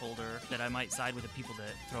pass holder that I might side with the people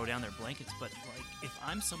that throw down their blankets, but like if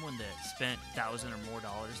I'm someone that spent $1,000 or more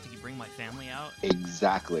to bring my family out,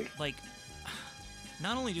 exactly. Like,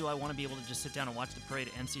 not only do I want to be able to just sit down and watch the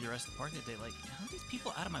parade and see the rest of the park that day, like how are these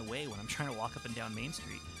people out of my way when I'm trying to walk up and down Main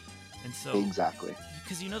Street? And so exactly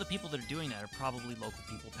because the people that are doing that are probably local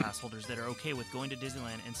people, pass holders that are okay with going to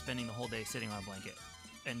Disneyland and spending the whole day sitting on a blanket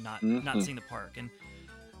and not seeing the park. And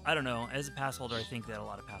I don't know. As a pass holder, I think that a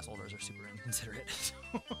lot of pass holders are super inconsiderate.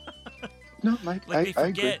 No,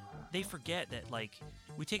 they forget that like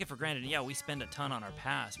we take it for granted. Yeah, we spend a ton on our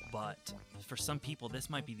pass, but for some people, this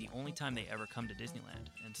might be the only time they ever come to Disneyland,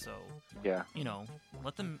 and so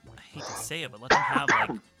let them. I hate to say it, but let them have like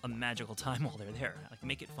a magical time while they're there. Like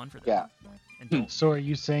make it fun for them. Yeah. And don't. So are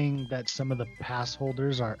you saying that some of the pass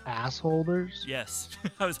holders are ass holders? Yes,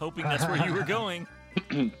 I was hoping that's where you were going.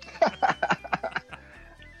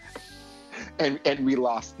 And we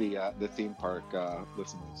lost the theme park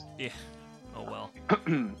listeners. Yeah. Oh well.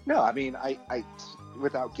 No, I mean I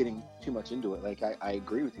without getting too much into it, like I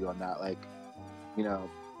agree with you on that. Like,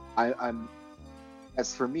 I'm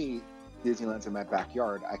as for me, Disneyland's in my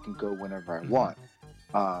backyard. I can go whenever I want.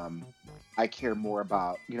 I care more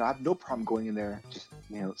about I have no problem going in there, just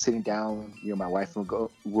sitting down, my wife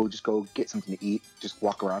we'll just go get something to eat, just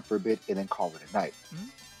walk around for a bit, and then call it a night.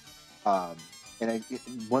 And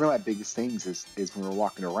one of my biggest things is when we're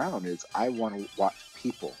walking around is I want to watch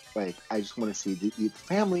people. Like, I just want to see the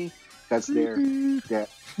family that's there. That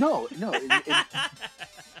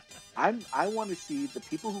I want to see the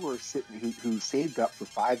people who are sitting, who saved up for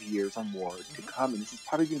 5 years or more to come, and this is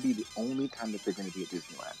probably going to be the only time that they're going to be at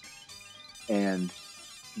Disneyland. And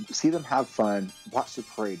see them have fun, watch the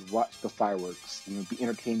parade, watch the fireworks, be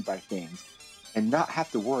entertained by things, and not have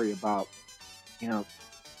to worry about,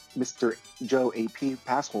 Mr. Joe AP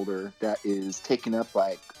pass holder that is taking up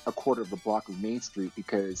like a quarter of the block of Main Street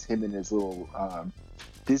because him and his little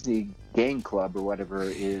Disney gang club or whatever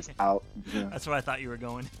is out. That's where I thought you were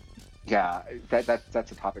going. Yeah,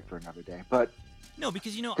 that's a topic for another day. But no,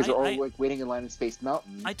 because they're all like waiting in line in Space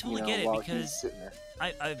Mountain. I totally get it, because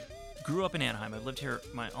I grew up in Anaheim. I've lived here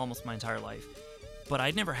almost my entire life, but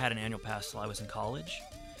I'd never had an annual pass till I was in college.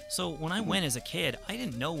 So when I went as a kid, I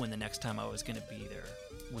didn't know when the next time I was going to be there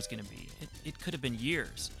was going to be. It could have been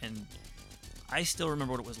years, and I still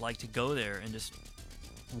remember what it was like to go there and just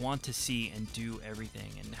want to see and do everything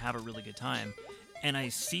and have a really good time. And I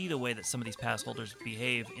see the way that some of these pass holders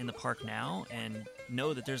behave in the park now, and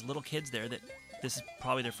know that there's little kids there that this is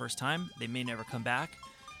probably their first time. They may never come back,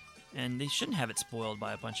 and they shouldn't have it spoiled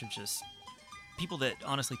by a bunch of just people that,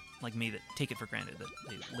 honestly, like me, that take it for granted that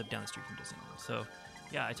they live down the street from Disneyland. So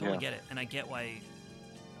yeah, I totally get it, and I get why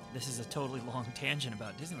this is a totally long tangent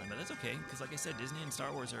about Disneyland, but that's okay, because like I said, Disney and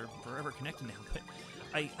Star Wars are forever connected now. But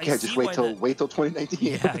I just wait till 2019.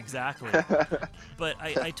 Yeah, exactly. But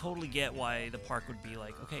I totally get why the park would be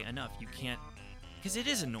like, okay, enough. You can't, because it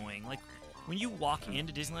is annoying. Like when you walk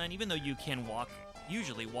into Disneyland, even though you can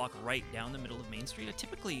usually walk right down the middle of Main Street, I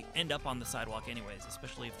typically end up on the sidewalk anyways,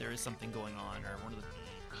 especially if there is something going on or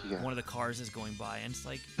one of the cars is going by, and it's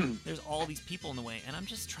like there's all these people in the way, and I'm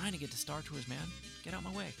just trying to get to Star Tours, man. Get out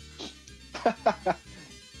of my way.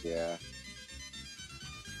 Yeah.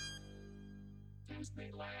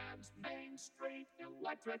 Disneyland's Main Street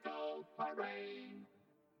Electrical Parade.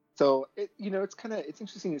 So it's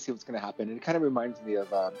interesting to see what's going to happen. And it kind of reminds me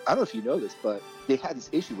of I don't know if you know this, but they had this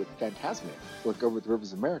issue with Fantasmic, like over with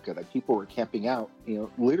Rivers of America. Like people were camping out,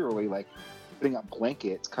 literally like putting out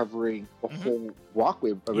blankets covering the whole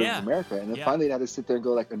walkway of Rivers of America, and then finally they had to sit there and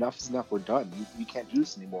go like, enough is enough. We're done. You can't do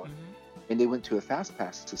this anymore. And they went to a fast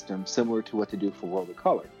pass system similar to what they do for World of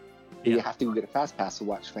Color. You have to go get a fast pass to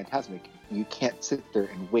watch Fantasmic. You can't sit there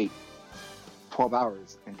and wait 12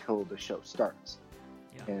 hours until the show starts.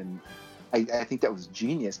 Yeah. And I think that was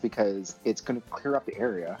genius, because it's going to clear up the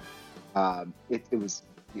area. It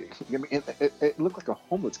looked like a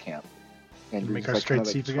homeless camp. And make our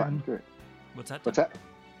streets safe again. What's that?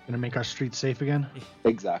 Gonna make our streets safe again?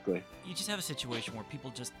 Exactly. You just have a situation where people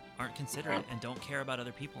just aren't considerate and don't care about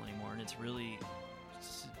other people anymore, and it's really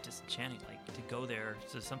disenchanting. Like, to go there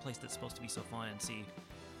to someplace that's supposed to be so fun and see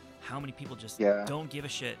how many people just don't give a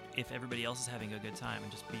shit if everybody else is having a good time,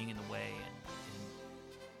 and just being in the way and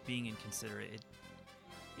being inconsiderate.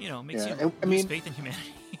 It makes you lose faith in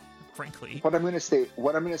humanity. Frankly, what I'm going to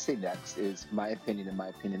say next is my opinion, and my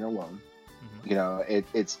opinion alone.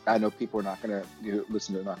 It's. I know people are not going to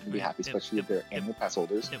listen to it, not going to be happy, especially if they're annual pass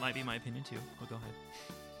holders. It might be my opinion too. But go ahead.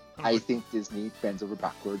 I think Disney bends over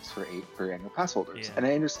backwards for annual pass holders, and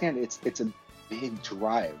I understand it's a big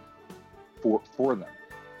drive for them,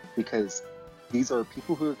 because these are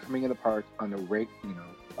people who are coming in the park on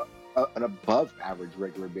an above average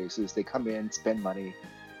regular basis. They come in, spend money.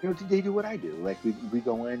 They do what I do. Like we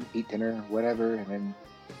go in, eat dinner, whatever, and then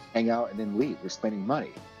hang out and then leave. We're spending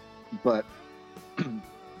money. But in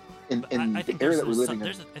the area that we're living in,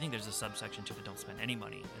 I think there's a subsection too that don't spend any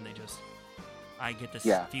money, and they just. I get this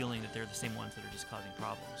feeling that they're the same ones that are just causing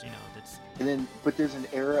problems. But there's an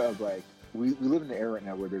era of like we live in an era right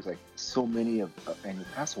now where there's like so many of annual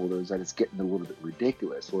pass holders that it's getting a little bit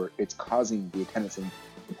ridiculous, or it's causing the attendance in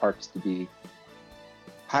the parks to be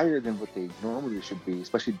higher than what they normally should be,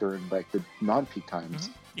 especially during like the non-peak times.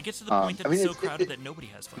 It gets to the point that it's so crowded that nobody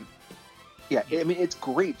has fun. Yeah, it's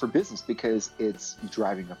great for business because it's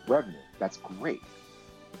driving up revenue. That's great.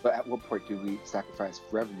 But at what point do we sacrifice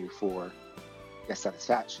revenue for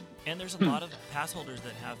satisfaction? And there's a lot of pass holders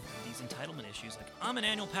that have these entitlement issues. Like, I'm an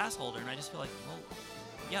annual pass holder, and I just feel like, well,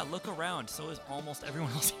 yeah, look around. So is almost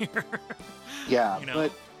everyone else here. Yeah,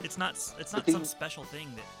 but it's not some special thing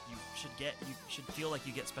that you should get. You should feel like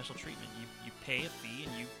you get special treatment. You pay a fee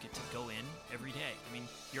and you get to go in every day. I mean,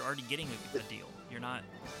 you're already getting a deal. You're not.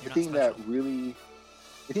 The thing that really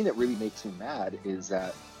makes me mad is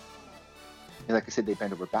that and like I said, they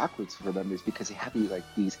bend over backwards for them is because they have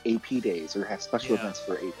these AP days or have special events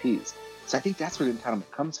for APs. So I think that's where the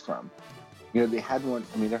entitlement comes from. You know, they had one.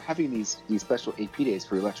 I mean, they're having these special AP days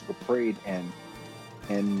for Electrical Parade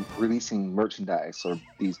and releasing merchandise or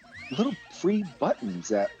these little free buttons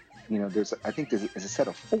that, you know, there's a set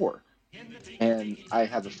of 4. And I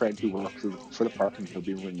have a friend who works for the park, and he'll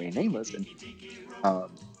be remain nameless, and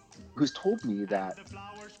who's told me that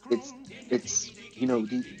it's you know,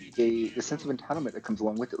 the sense of entitlement that comes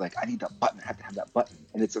along with it. Like, I need that button, I have to have that button,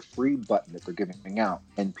 and it's a free button that they're giving out,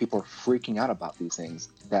 and people are freaking out about these things.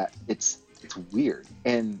 That it's weird.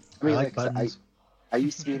 And I mean, I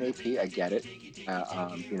used to be an AP. I get it.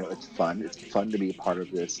 You know, it's fun. It's fun to be a part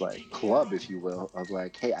of this like club, if you will, of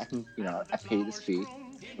like, hey, I can, you know, I pay this fee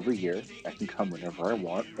every year. I can come whenever I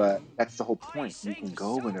want, but that's the whole point. You can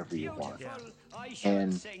go whenever you want.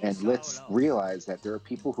 And let's realize that there are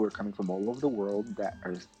people who are coming from all over the world that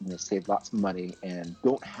are, you know, save lots of money and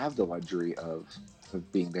don't have the luxury of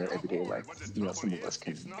being there every day like, you know, some of us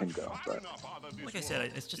can go. But like I said,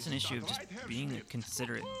 it's just an issue of just being a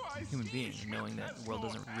considerate human being and knowing that the world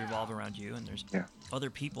doesn't revolve around you, and there's other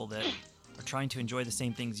people that are trying to enjoy the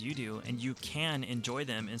same things you do, and you can enjoy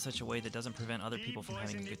them in such a way that doesn't prevent other people from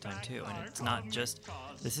having a good time too. And it's not just,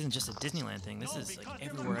 this isn't just a Disneyland thing, this is like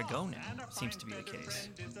everywhere I go now seems to be the case.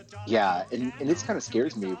 Yeah, and it kind of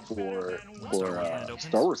scares me for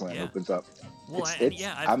Star Wars Land opens up. Well,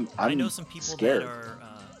 I know some people scared. that are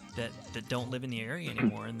that don't live in the area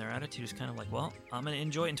anymore, and their attitude is kind of like, well, I'm going to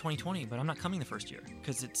enjoy it in 2020, but I'm not coming the first year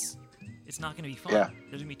because it's not going to be fun. Yeah.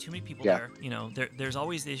 There's going to be too many people there. You know, there's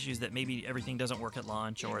always the issues that maybe everything doesn't work at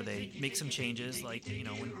launch, or they make some changes. Like, you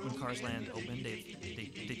know, when Cars Land opened,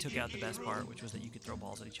 they took out the best part, which was that you could throw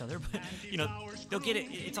balls at each other. But, you know, they'll get it.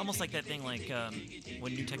 It's almost like that thing, like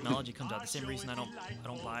when new technology comes out. The same reason I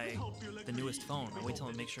don't buy the newest phone. I wait till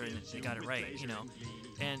I make sure they got it right. You know.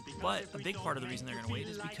 But a big part of the reason they're going to wait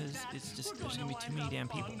is because it's just there's going to be too many damn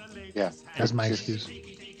people. Yeah. That's my excuse.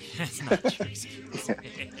 That's not your excuse.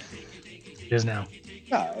 It is now.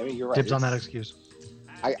 Yeah, I mean, you're right. Dibs on that excuse.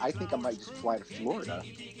 I think I might just fly to Florida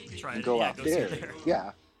and go out there.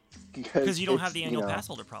 Yeah. Because you don't have the annual pass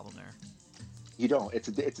holder problem there. You don't. It's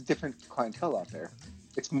a different clientele out there.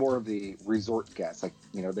 It's more of the resort guests. Like,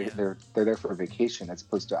 you know, they're there for a vacation as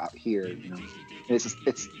opposed to out here. You know, and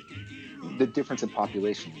it's the difference in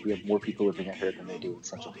population. We have more people living out here than they do in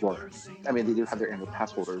Central Florida. I mean, they do have their annual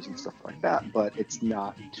pass holders and stuff like that, but it's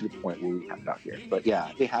not to the point where we have it out here. But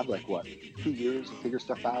yeah, they have like 2 years to figure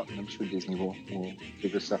stuff out, and I'm sure Disney will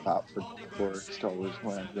figure stuff out for Star Wars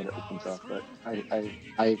Land when it opens up. But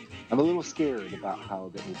I'm a little scared about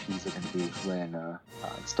how the APs are going to be when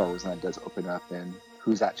Star Wars Land does open up, and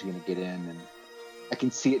who's actually going to get in. And I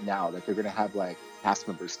can see it now that they're going to have like cast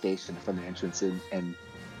members stationed from the entrance, and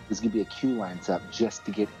there's going to be a queue lines up just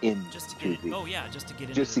to get in. Just to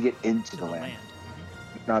get into the land.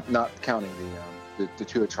 Not counting the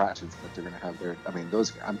 2 attractions that they're going to have there. I mean,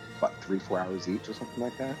 those are about 3-4 hours each or something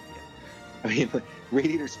like that. Yeah. I mean,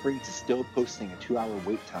 Radiator Springs is still posting a 2-hour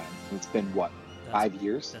wait time. It's been 5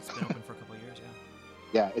 years? That's been open for a couple of years, yeah.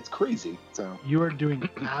 Yeah, it's crazy. So you are doing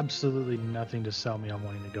absolutely nothing to sell me on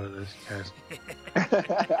wanting to go to this, guys.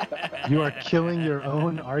 You are killing your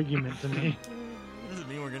own argument to me. Doesn't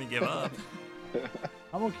mean we're gonna give up.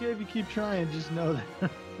 I'm okay if you keep trying. Just know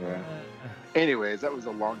that. Yeah. Anyways, that was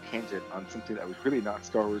a long tangent on something that was really not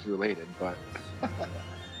Star Wars related, but.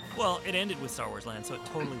 Well, it ended with Star Wars Land, so it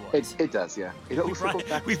totally was. It does, yeah.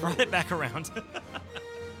 We brought it back around. Yeah.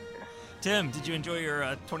 Tim, did you enjoy your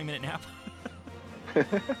 20-minute nap?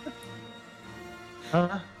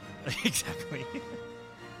 Huh? Exactly.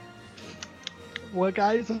 What,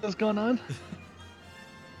 guys? What's going on?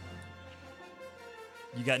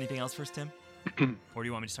 You got anything else for us, Tim? Or do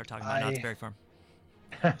you want me to start talking about Knott's Berry Farm?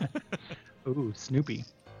 Ooh, Snoopy.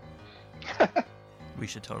 We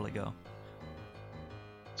should totally go.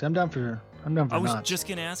 So I'm down for I was Knott's. just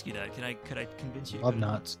gonna ask you that. Could I convince you? Love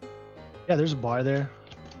Knott's. Yeah, there's a bar there.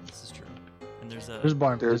 This is true. And there's a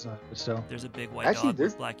bar in Fresno, but still. There's a big white dog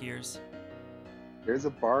with black ears. There's a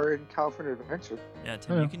bar in California Adventure. Yeah,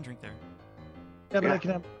 Tim, you can drink there. Yeah, but I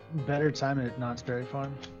can have better time at Knott's Berry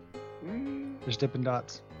Farm. There's Dippin'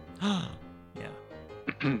 Dots. Yeah.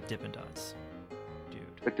 Dippin' Dots. Dude.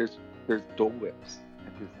 But there's Dole Whips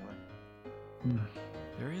at Disneyland.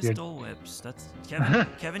 There is Dole Whips. That's Kevin.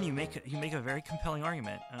 Kevin, you make a very compelling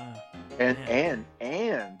argument. And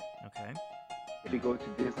okay. If you go to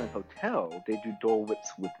Disneyland Hotel, they do Dole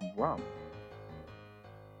Whips with rum.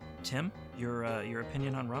 Tim, your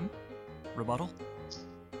opinion on rum? Rebuttal?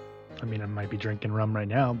 I mean, I might be drinking rum right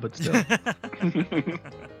now, but still.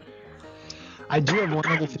 I do have one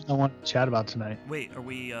other thing I want to chat about tonight. Wait, are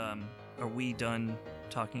we done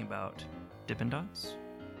talking about Dippin' Dots?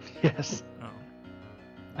 Yes. Oh.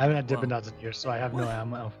 I haven't had Dippin' Dots in years, so I have no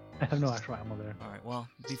ammo. I have no actual ammo there. All right. Well,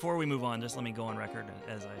 before we move on, just let me go on record,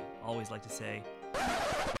 as I always like to say.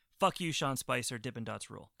 Fuck you, Sean Spicer. Dippin' Dots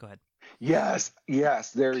rule. Go ahead. Yes.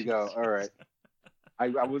 There you go. All right. I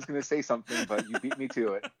was gonna say something, but you beat me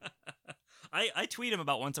to it. I tweet him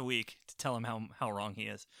about once a week to tell him how wrong he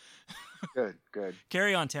is. Good.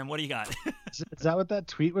 Carry on, Tim. What do you got? Is that what that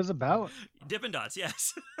tweet was about? Dippin' Dots,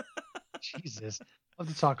 yes. Jesus. I'll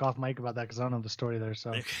have to talk off mic about that because I don't know the story there.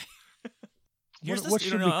 So. Okay.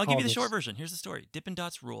 I'll give you the short version. Here's the story. Dippin'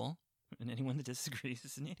 Dots rule, and anyone that disagrees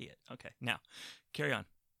is an idiot. Okay, now, carry on.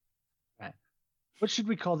 All right. What should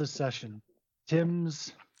we call this session?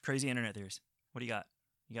 Tim's crazy internet theories. What do you got?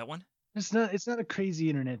 You got one? It's not a crazy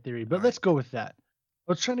internet theory, but let's go with that.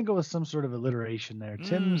 I was trying to go with some sort of alliteration there.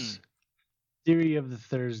 Tim's theory of the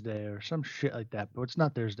Thursday or some shit like that, but it's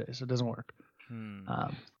not Thursday, so it doesn't work.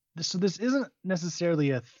 So this isn't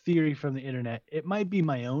necessarily a theory from the internet. It might be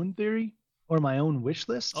my own theory or my own wish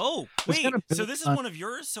list. Oh, wait. So this is one of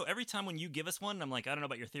yours? So every time when you give us one, I'm like, I don't know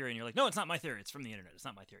about your theory. And you're like, no, it's not my theory. It's from the internet. It's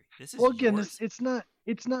not my theory. This is yours?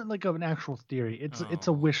 It's not like an actual theory. It's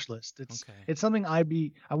a wish list. It's something I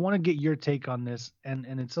want to get your take on this. And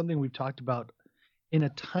it's something we've talked about in a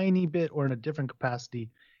tiny bit or in a different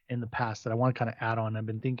capacity in the past that I want to kind of add on. I've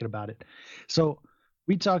been thinking about it. So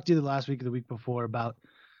we talked either last week or the week before about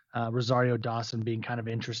Rosario Dawson being kind of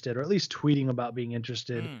interested, or at least tweeting about being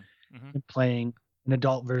interested in playing an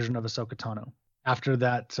adult version of Ahsoka Tano. After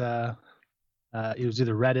that, it was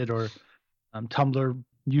either Reddit or Tumblr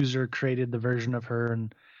user created the version of her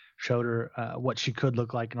and showed her what she could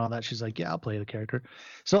look like and all that. She's like, yeah, I'll play the character.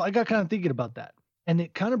 So I got kind of thinking about that. And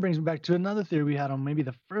it kind of brings me back to another theory we had on maybe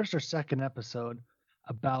the first or second episode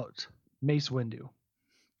about Mace Windu.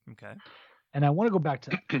 Okay. And I want to go back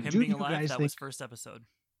to him being alive. That was first episode.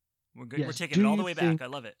 We're good. Yes. We're taking it all the way back. I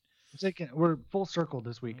love it. We're full circle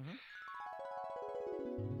this week.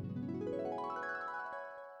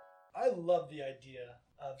 I love the idea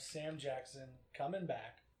of Sam Jackson coming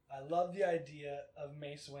back. I love the idea of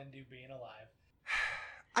Mace Windu being alive.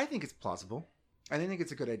 I think it's plausible. I think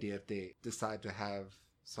it's a good idea if they decide to have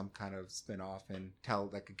some kind of spin-off and tell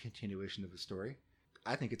like a continuation of the story.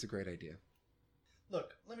 I think it's a great idea.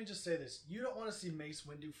 Look, let me just say this. You don't want to see Mace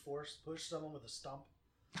Windu push someone with a stump?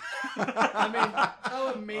 I mean,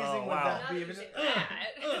 how amazing would that be? If it's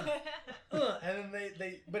and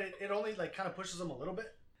then but it only like kind of pushes them a little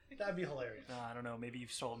bit. That'd be hilarious. I don't know. Maybe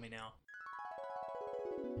you've sold me now.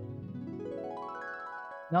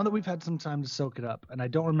 Now that we've had some time to soak it up, and I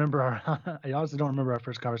honestly don't remember our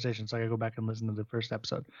first conversation, so I gotta go back and listen to the first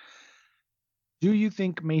episode. Do you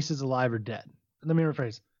think Mace is alive or dead? Let me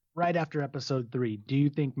rephrase. Right after episode 3, do you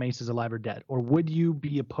think Mace is alive or dead, or would you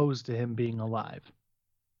be opposed to him being alive?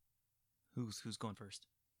 Who's going first?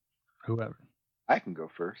 Whoever. I can go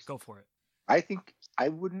first. Go for it. I think I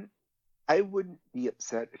wouldn't be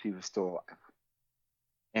upset if he was still alive.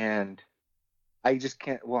 And I just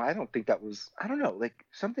can't. Well, I don't think that was. I don't know. Like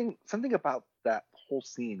something about that whole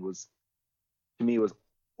scene was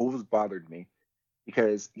always bothered me,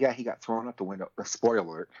 because he got thrown out the window. Spoiler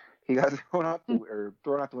alert: he got thrown out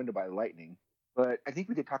the window by lightning. But I think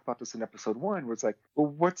we did talk about this in episode 1, where it's like, well,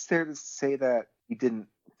 what's there to say that he didn't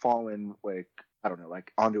fall in, like, I don't know,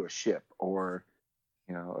 like onto a ship, or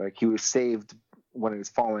like he was saved when he was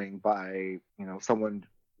falling by someone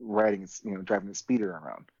driving a speeder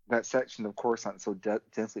around. That section of Coruscant is so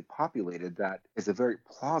densely populated that is a very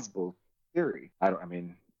plausible theory. I don't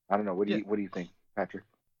know. What do you think, Patrick?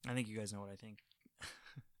 I think you guys know what I think.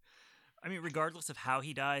 I mean, regardless of how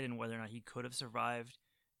he died and whether or not he could have survived,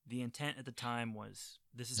 the intent at the time was,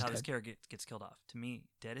 this is how this character gets killed off. To me,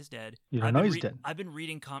 dead is dead. You don't know he's dead. I've been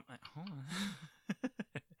reading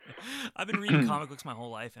I've been reading comic books my whole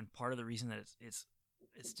life, and part of the reason that it's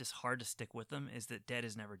just hard to stick with them is that dead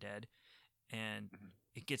is never dead, and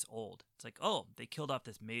it gets old. It's like, oh, they killed off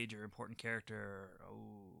this major important character,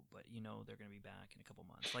 but they're gonna be back in a couple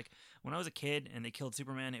months. Like when I was a kid and they killed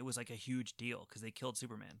Superman, it was like a huge deal because they killed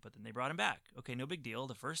Superman, but then they brought him back. Okay, no big deal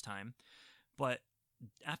the first time, but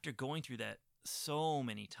after going through that so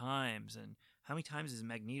many times, and how many times has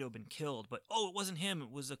Magneto been killed, but it wasn't him,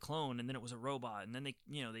 it was a clone, and then it was a robot, and then they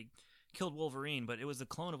killed Wolverine, but it was the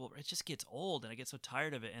clone of Wolverine. It just gets old, and I get so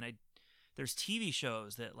tired of it. And there's TV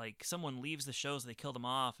shows that like someone leaves the shows, they kill them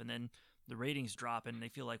off, and then the ratings drop, and they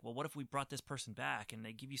feel like, well, what if we brought this person back? And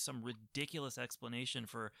they give you some ridiculous explanation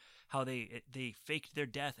for how they faked their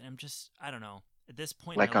death, and I don't know. At this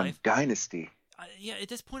point in my life, Dynasty. At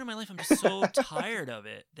this point in my life, I'm just so tired of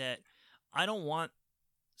it that I don't want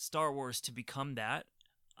Star Wars to become that.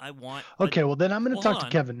 I want. Okay, well then I'm going to talk to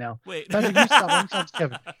Kevin now. Wait, Patrick, you stop. I'm talking to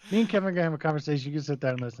Kevin. Me and Kevin are going to have a conversation. You can sit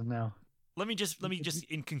there and listen now. Let me just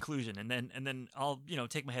in conclusion, and then I'll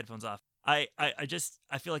take my headphones off. I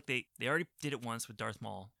feel like they already did it once with Darth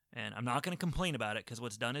Maul, and I'm not going to complain about it because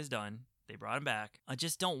what's done is done. They brought him back. I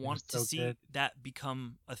just don't want to see that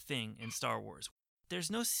become a thing in Star Wars. There's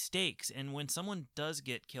no stakes, and when someone does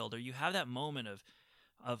get killed, or you have that moment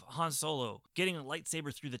of Han Solo getting a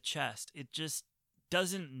lightsaber through the chest, it just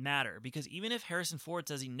doesn't matter, because even if Harrison Ford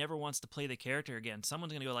says he never wants to play the character again,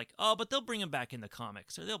 someone's going to go like, oh, but they'll bring him back in the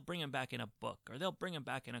comics, or they'll bring him back in a book, or they'll bring him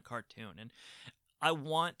back in a cartoon. And I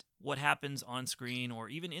want what happens on screen or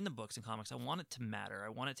even in the books and comics, I want it to matter. I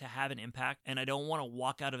want it to have an impact, and I don't want to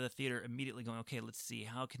walk out of the theater immediately going, okay, let's see,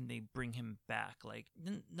 how can they bring him back? Like,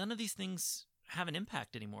 none of these things have an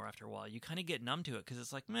impact anymore after a while. You kind of get numb to it because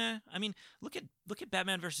it's like, meh. I mean, look at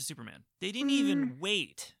Batman versus Superman. They didn't even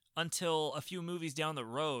wait until a few movies down the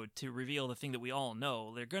road to reveal the thing that we all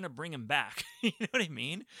know. They're going to bring him back. You know what I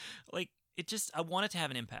mean? Like, I want it to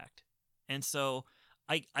have an impact. And so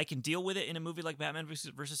I can deal with it in a movie like Batman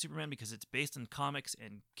versus Superman because it's based on comics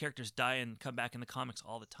and characters die and come back in the comics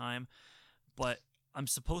all the time. But I'm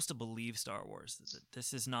supposed to believe Star Wars.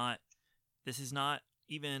 This is not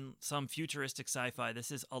even some futuristic sci-fi.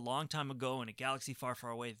 This is a long time ago in a galaxy far, far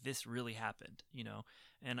away. This really happened,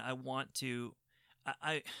 and I want to...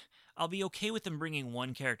 I'll be okay with them bringing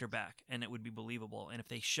one character back, and it would be believable. And if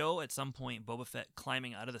they show at some point Boba Fett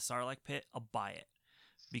climbing out of the Sarlacc pit, I'll buy it.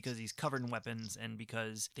 Because he's covered in weapons, and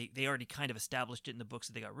because they already kind of established it in the books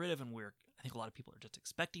that they got rid of, and I think a lot of people are just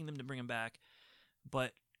expecting them to bring him back.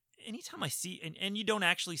 But anytime I see, and you don't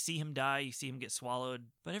actually see him die, you see him get swallowed,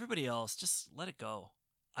 but everybody else, just let it go.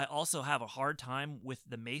 I also have a hard time with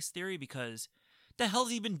the Mace theory because the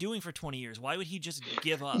hell's he been doing for 20 years? Why would he just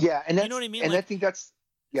give up? Yeah, and you know what I mean? And I think that's,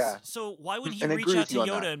 yeah. So why would he reach out to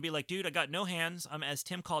Yoda and be like, dude, I got no hands. I'm, as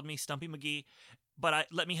Tim called me, Stumpy McGee, but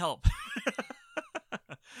let me help.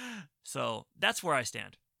 So that's where I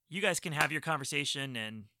stand. You guys can have your conversation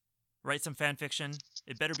and write some fan fiction.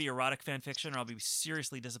 It better be erotic fan fiction or I'll be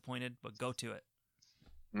seriously disappointed, but go to it.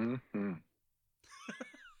 Mm-hmm.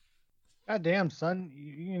 God damn, son.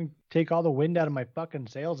 You can take all the wind out of my fucking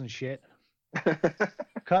sails and shit.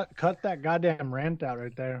 Cut that goddamn rant out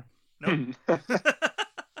right there. Nope.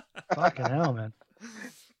 Fucking hell, man.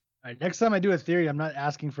 All right, next time I do a theory, I'm not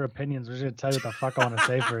asking for opinions. I'm just going to tell you what the fuck I want to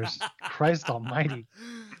say first. Christ almighty.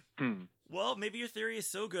 Well, maybe your theory is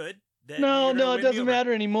so good that No, it doesn't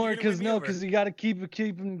matter anymore because you got to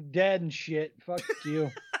keep him dead and shit. Fuck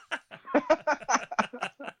you.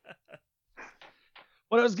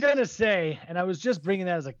 What I was going to say, and I was just bringing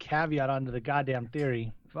that as a caveat onto the goddamn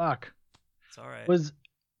theory. Fuck. It's all right. Was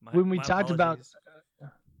when we talked apologies.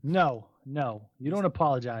 about... No, you don't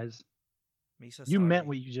apologize. Misa, you meant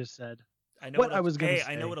what you just said. I know what I was going to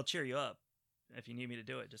say. I know what'll cheer you up. If you need me to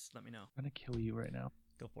do it, just let me know. I'm going to kill you right now.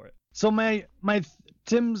 Go for it. So my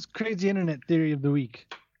Tim's crazy internet theory of the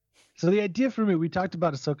week. So the idea for me, we talked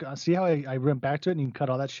about Ahsoka. See how I went back to it and you can cut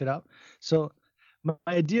all that shit out? So my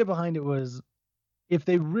idea behind it was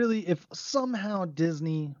if somehow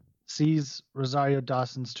Disney sees Rosario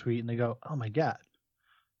Dawson's tweet and they go, oh my God,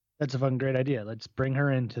 that's a fucking great idea. Let's bring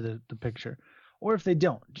her into the picture. Or if they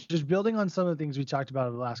don't, just building on some of the things we talked about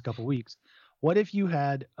over the last couple of weeks, what if you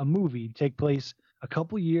had a movie take place a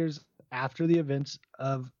couple years after the events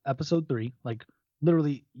of episode 3, like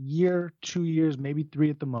literally year, 2 years, maybe 3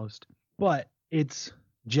 at the most, but it's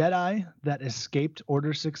Jedi that escaped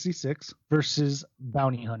Order 66 versus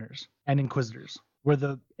bounty hunters and inquisitors, where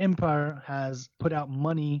the Empire has put out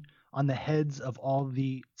money on the heads of all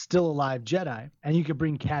the still alive Jedi, and you could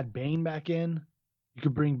bring Cad Bane back in. You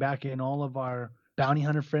could bring back in all of our bounty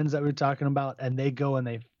hunter friends that we were talking about, and they go and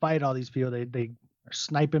they fight all these people. They are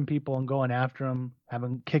sniping people and going after them,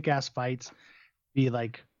 having kick-ass fights, be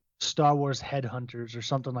like Star Wars headhunters or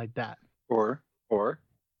something like that. Or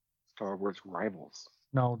Star Wars rivals.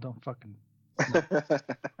 No, don't fucking...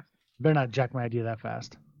 Better not jack my idea that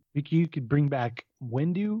fast. You could bring back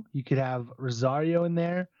Windu. You could have Rosario in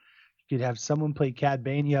there. You could have someone play Cad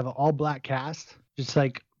Bane. You have an all-black cast, just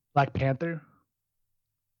like Black Panther.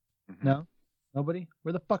 Mm-hmm. No? Nobody?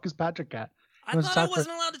 Where the fuck is Patrick at? I thought I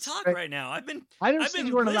wasn't allowed to talk right now. I've been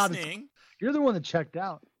you weren't allowed listening. To. You're the one that checked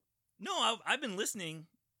out. No, I've been listening.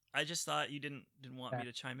 I just thought you didn't want me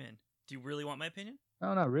to chime in. Do you really want my opinion?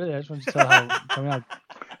 No, not really. I just want to tell how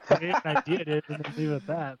great an idea it is and then leave it at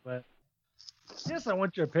that. But yes, I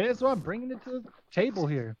want your opinion, so I'm bringing it to the table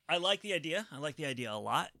here. I like the idea. I like the idea a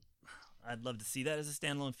lot. I'd love to see that as a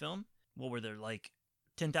standalone film. What were there, like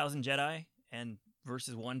 10,000 Jedi and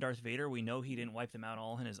versus one Darth Vader. We know he didn't wipe them out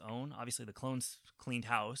all on his own. Obviously, the clones cleaned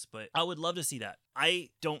house, but I would love to see that. I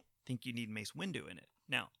don't think you need Mace Windu in it.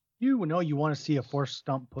 Now, you know you want to see a Force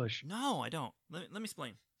stump push. No, I don't. Let me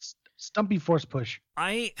explain. Stumpy Force push.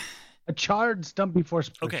 A charred Stumpy Force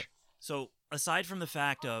push. Okay, so aside from the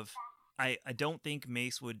fact of I don't think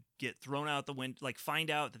Mace would get thrown out the window, like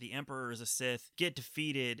find out that the Emperor is a Sith, get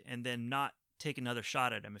defeated, and then not take another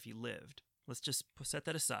shot at him if he lived. Let's just set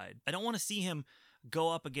that aside. I don't want to see him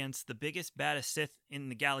go up against the biggest, baddest Sith in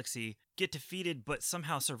the galaxy, get defeated, but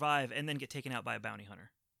somehow survive, and then get taken out by a bounty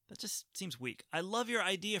hunter. That just seems weak. I love your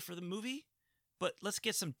idea for the movie, but let's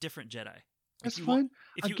get some different Jedi. That's fine.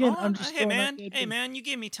 Hey man, you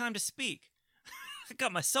gave me time to speak. I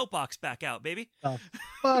got my soapbox back out, baby. Oh,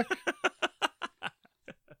 fuck.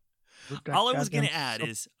 All I was going to add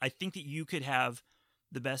is I think that you could have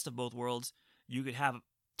the best of both worlds. You could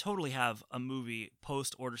totally have a movie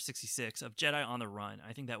post Order 66 of Jedi on the run.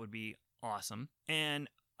 I think that would be awesome. And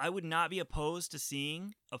I would not be opposed to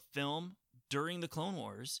seeing a film during the Clone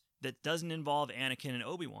Wars that doesn't involve Anakin and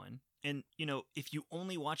Obi-Wan. And, if you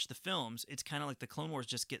only watch the films, it's kind of like the Clone Wars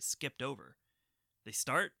just get skipped over. They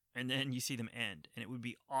start, and then you see them end. And it would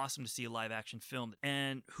be awesome to see a live-action film.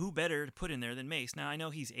 And who better to put in there than Mace? Now, I know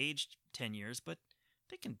he's aged 10 years, but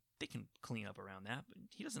they can clean up around that. But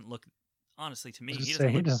he doesn't look, honestly, to me, he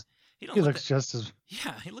looks just as...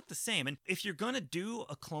 Yeah, he looked the same. And if you're going to do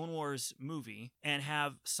a Clone Wars movie and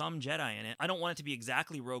have some Jedi in it, I don't want it to be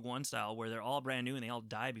exactly Rogue One style, where they're all brand new and they all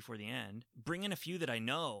die before the end. Bring in a few that I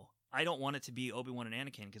know. I don't want it to be Obi-Wan and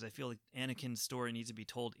Anakin, because I feel like Anakin's story needs to be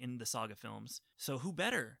told in the saga films. So who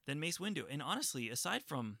better than Mace Windu? And honestly, aside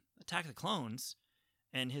from Attack of the Clones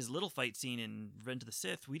and his little fight scene in Revenge of the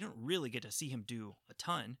Sith, we don't really get to see him do a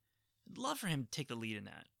ton. I'd love for him to take the lead in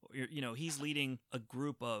that. He's leading a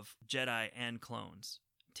group of Jedi and clones.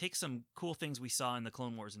 Take some cool things we saw in the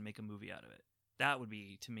Clone Wars and make a movie out of it. That would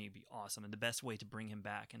be, to me, be awesome, and the best way to bring him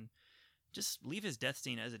back. And just leave his death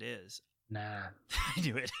scene as it is. Nah. I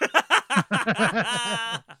knew it.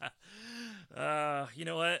 You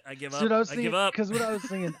know what? I give up. Dude, I give up. Because what I was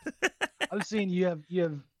thinking, you have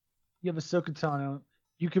Ahsoka Tano.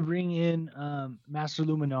 You could bring in Master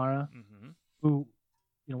Luminara, who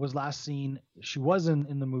was last seen. She wasn't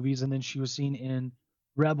in the movies, and then she was seen in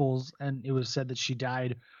Rebels, and it was said that she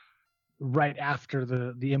died right after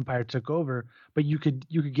the Empire took over. But you could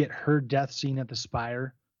get her death scene at the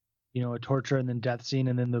Spire, a torture and then death scene,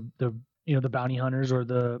 and then the bounty hunters or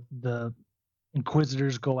the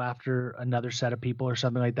Inquisitors go after another set of people or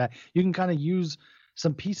something like that. You can kind of use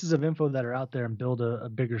some pieces of info that are out there and build a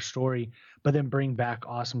bigger story, but then bring back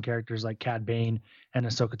awesome characters like Cad Bane and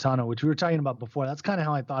Ahsoka Tano, which we were talking about before. That's kind of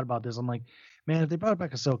how I thought about this. I'm like, man, if they brought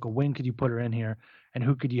back Ahsoka, when could you put her in here, and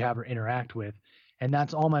who could you have her interact with? And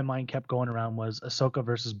that's all my mind kept going around was Ahsoka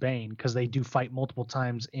versus Bane, because they do fight multiple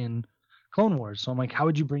times in Clone Wars. So I'm like, how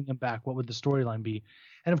would you bring them back? What would the storyline be?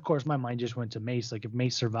 And of course, my mind just went to Mace. Like if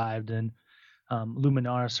Mace survived and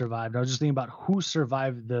Luminara survived, I was just thinking about who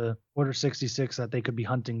survived the Order 66 that they could be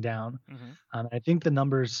hunting down. I think the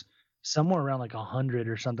number's somewhere around like 100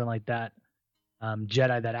 or something like that.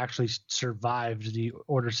 Jedi that actually survived the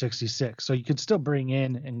Order 66. So you could still bring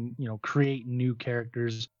in and create new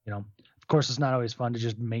characters. Of course, it's not always fun to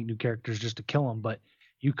just make new characters just to kill them, but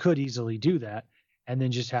you could easily do that, and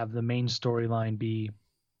then just have the main storyline be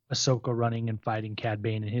Ahsoka running and fighting Cad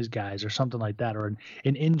Bane and his guys, or something like that, or an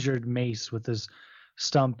injured Mace with his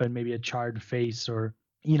stump and maybe a charred face, or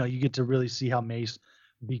you get to really see how Mace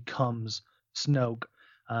becomes Snoke,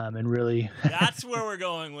 and really. That's where we're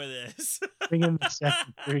going with this. Bring in the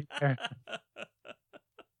second three there.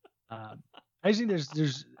 I think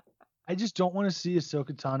there's. I just don't want to see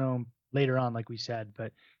Ahsoka Tano later on, like we said,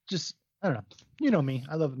 but just I don't know. You know me,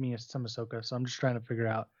 I love me some Ahsoka, so I'm just trying to figure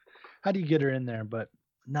out how do you get her in there, but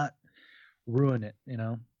not ruin it,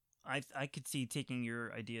 I could see taking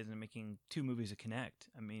your ideas and making two movies that connect.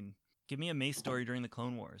 I mean, give me a Mace story during the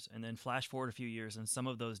Clone Wars, and then flash forward a few years, and some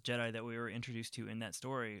of those Jedi that we were introduced to in that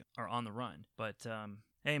story are on the run. But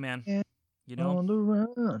hey, man, on the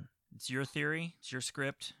run. It's your theory, it's your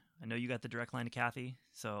script. I know you got the direct line to Kathy,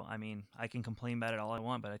 so I mean, I can complain about it all I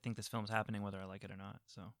want, but I think this film's happening whether I like it or not.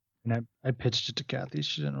 So. And I pitched it to Kathy.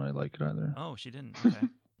 She didn't really like it either. Oh, she didn't. Okay.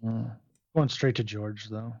 Going straight to George,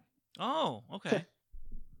 though. Oh, okay.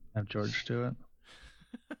 Have George do it.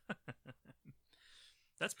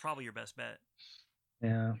 That's probably your best bet.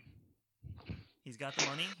 Yeah. He's got the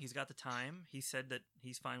money. He's got the time. He said that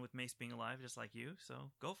he's fine with Mace being alive, just like you. So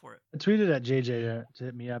go for it. I tweeted at JJ to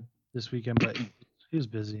hit me up this weekend, but he was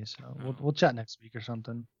busy. So we'll chat next week or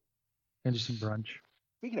something. And do some brunch.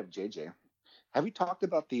 Speaking of JJ, Have we talked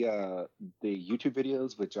about the YouTube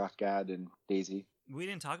videos with Josh Gad and Daisy? We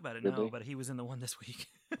didn't talk about it, Did no, they? but he was in the one this week.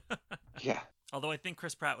 Yeah. Although I think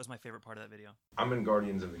Chris Pratt was my favorite part of that video. I'm in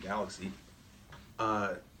Guardians of the Galaxy.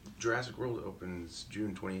 Jurassic World opens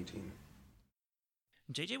June 2018.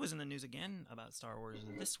 JJ was in the news again about Star Wars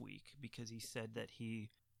this week because he said that he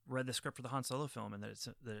read the script for the Han Solo film and that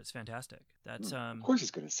it's fantastic. That's Of course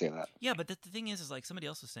he's going to say that. Yeah, but the thing is like somebody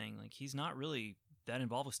else was saying, like he's not really that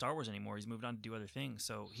involved with Star Wars anymore. He's moved on to do other things,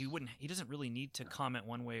 so he doesn't really need to comment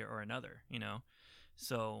one way or another, you know.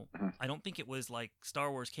 So I don't think it was like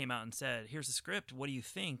Star Wars came out and said, "Here's the script. What do you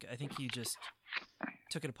think?" I think he just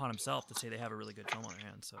took it upon himself to say they have a really good film on their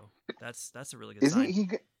hands. So that's a really good sign.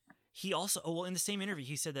 Isn't he? He also, in the same interview,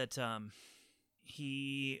 he said that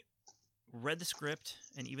he read the script,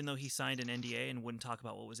 and even though he signed an NDA and wouldn't talk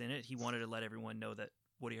about what was in it, he wanted to let everyone know that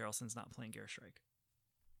Woody Harrelson's not playing Garrett Shrike.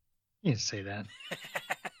 You didn't say that.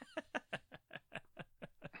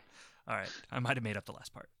 All right, I might have made up the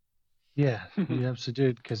last part. Yeah, you absolutely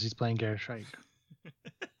did, because he's playing Garrett Shrike.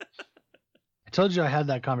 I told you I had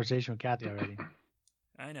that conversation with Kathy already.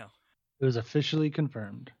 I know. It was officially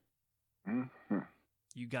confirmed. Mm-hmm.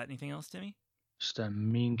 You got anything else, Timmy? Just a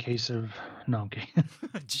mean case of no. Okay.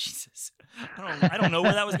 Jesus, I don't know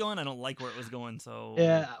where that was going. I don't like where it was going. So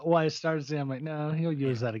yeah, well, I started saying, I'm like, no, he'll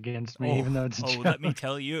use that against me, even though it's a joke. Let me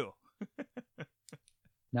tell you.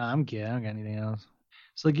 No, I'm good. I don't got anything else.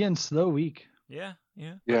 So again, slow week. Yeah.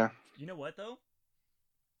 Yeah. You know what though?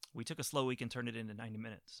 We took a slow week and turned it into 90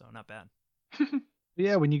 minutes, so not bad.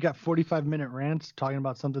 Yeah, when you got 45-minute rants talking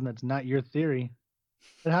about something that's not your theory,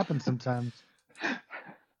 it happens sometimes.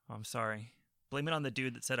 I'm sorry. Blame it on the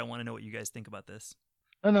dude that said, I want to know what you guys think about this.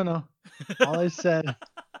 No. All I said,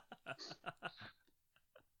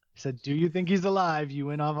 do you think he's alive? You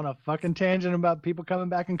went off on a fucking tangent about people coming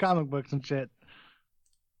back in comic books and shit.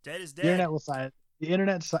 Dead is dead. The internet will side. The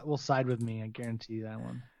internet will side with me. I guarantee you that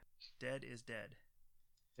one. Dead is dead.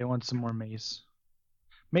 They want some more mace.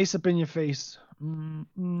 Mace up in your face. I don't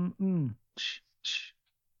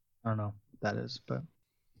know what that is, but.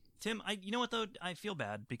 Tim, you know what though? I feel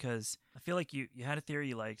bad because I feel like you had a theory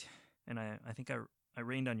you liked, and I think I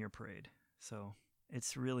rained on your parade. So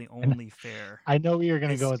it's really only fair. I know where you're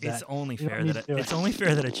gonna go with that. It's only fair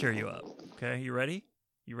that I cheer you up. Okay, you ready?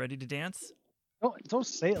 You ready to dance? Don't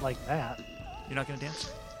say it like that. You're not gonna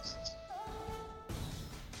dance?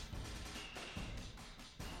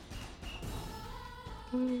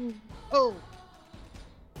 Oh.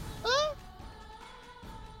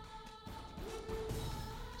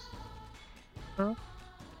 Huh?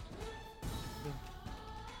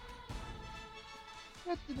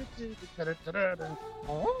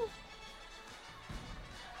 Oh.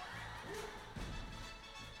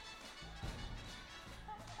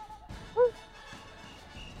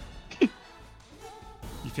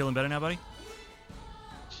 You feeling better now, buddy?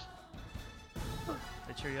 Did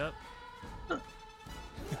I cheer you up?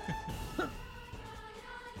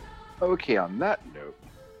 Okay, on that note.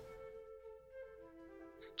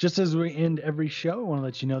 Just as we end every show, I want to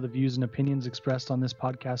let you know the views and opinions expressed on this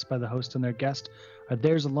podcast by the host and their guest are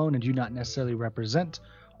theirs alone and do not necessarily represent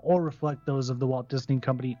or reflect those of the Walt Disney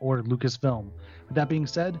Company or Lucasfilm. With that being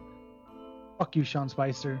said, fuck you, Sean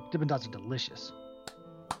Spicer. Dippin' Dots are delicious.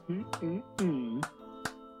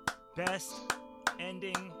 Best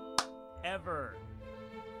ending ever.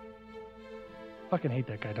 Fucking hate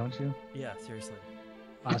that guy, don't you? Yeah, seriously.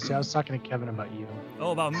 See, I was talking to Kevin about you.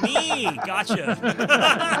 Oh, about me! Gotcha!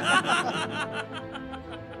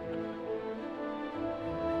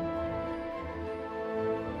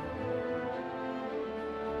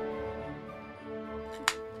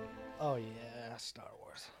 Oh, yeah, Star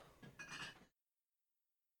Wars.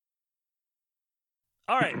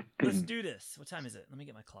 All right, let's do this. What time is it? Let me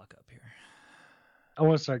get my clock up here. I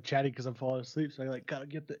want to start chatting because I'm falling asleep, so I gotta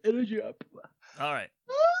get the energy up. All right.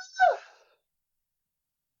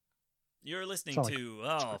 You're listening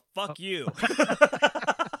to fuck you.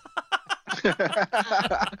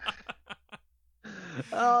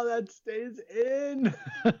 Oh, that stays in.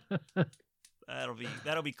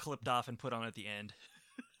 That'll be clipped off and put on at the end.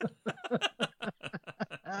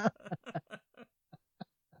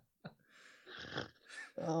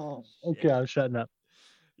 Oh, okay, I'm shutting up.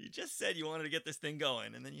 You just said you wanted to get this thing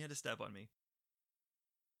going, and then you had to step on me.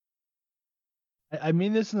 I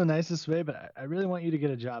mean this in the nicest way, but I really want you to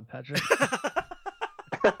get a job, Patrick.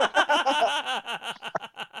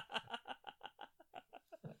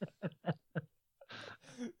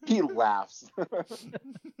 He laughs.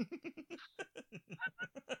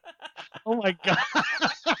 Oh my god.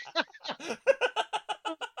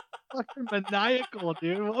 Fucking maniacal,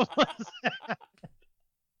 dude. What was that?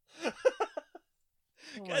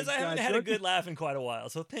 Guys, I haven't had a good laugh in quite a while,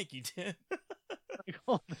 so thank you, Tim. Like,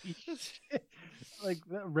 holy shit. Like,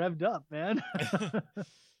 that revved up, man.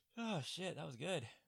 Oh, shit, that was good.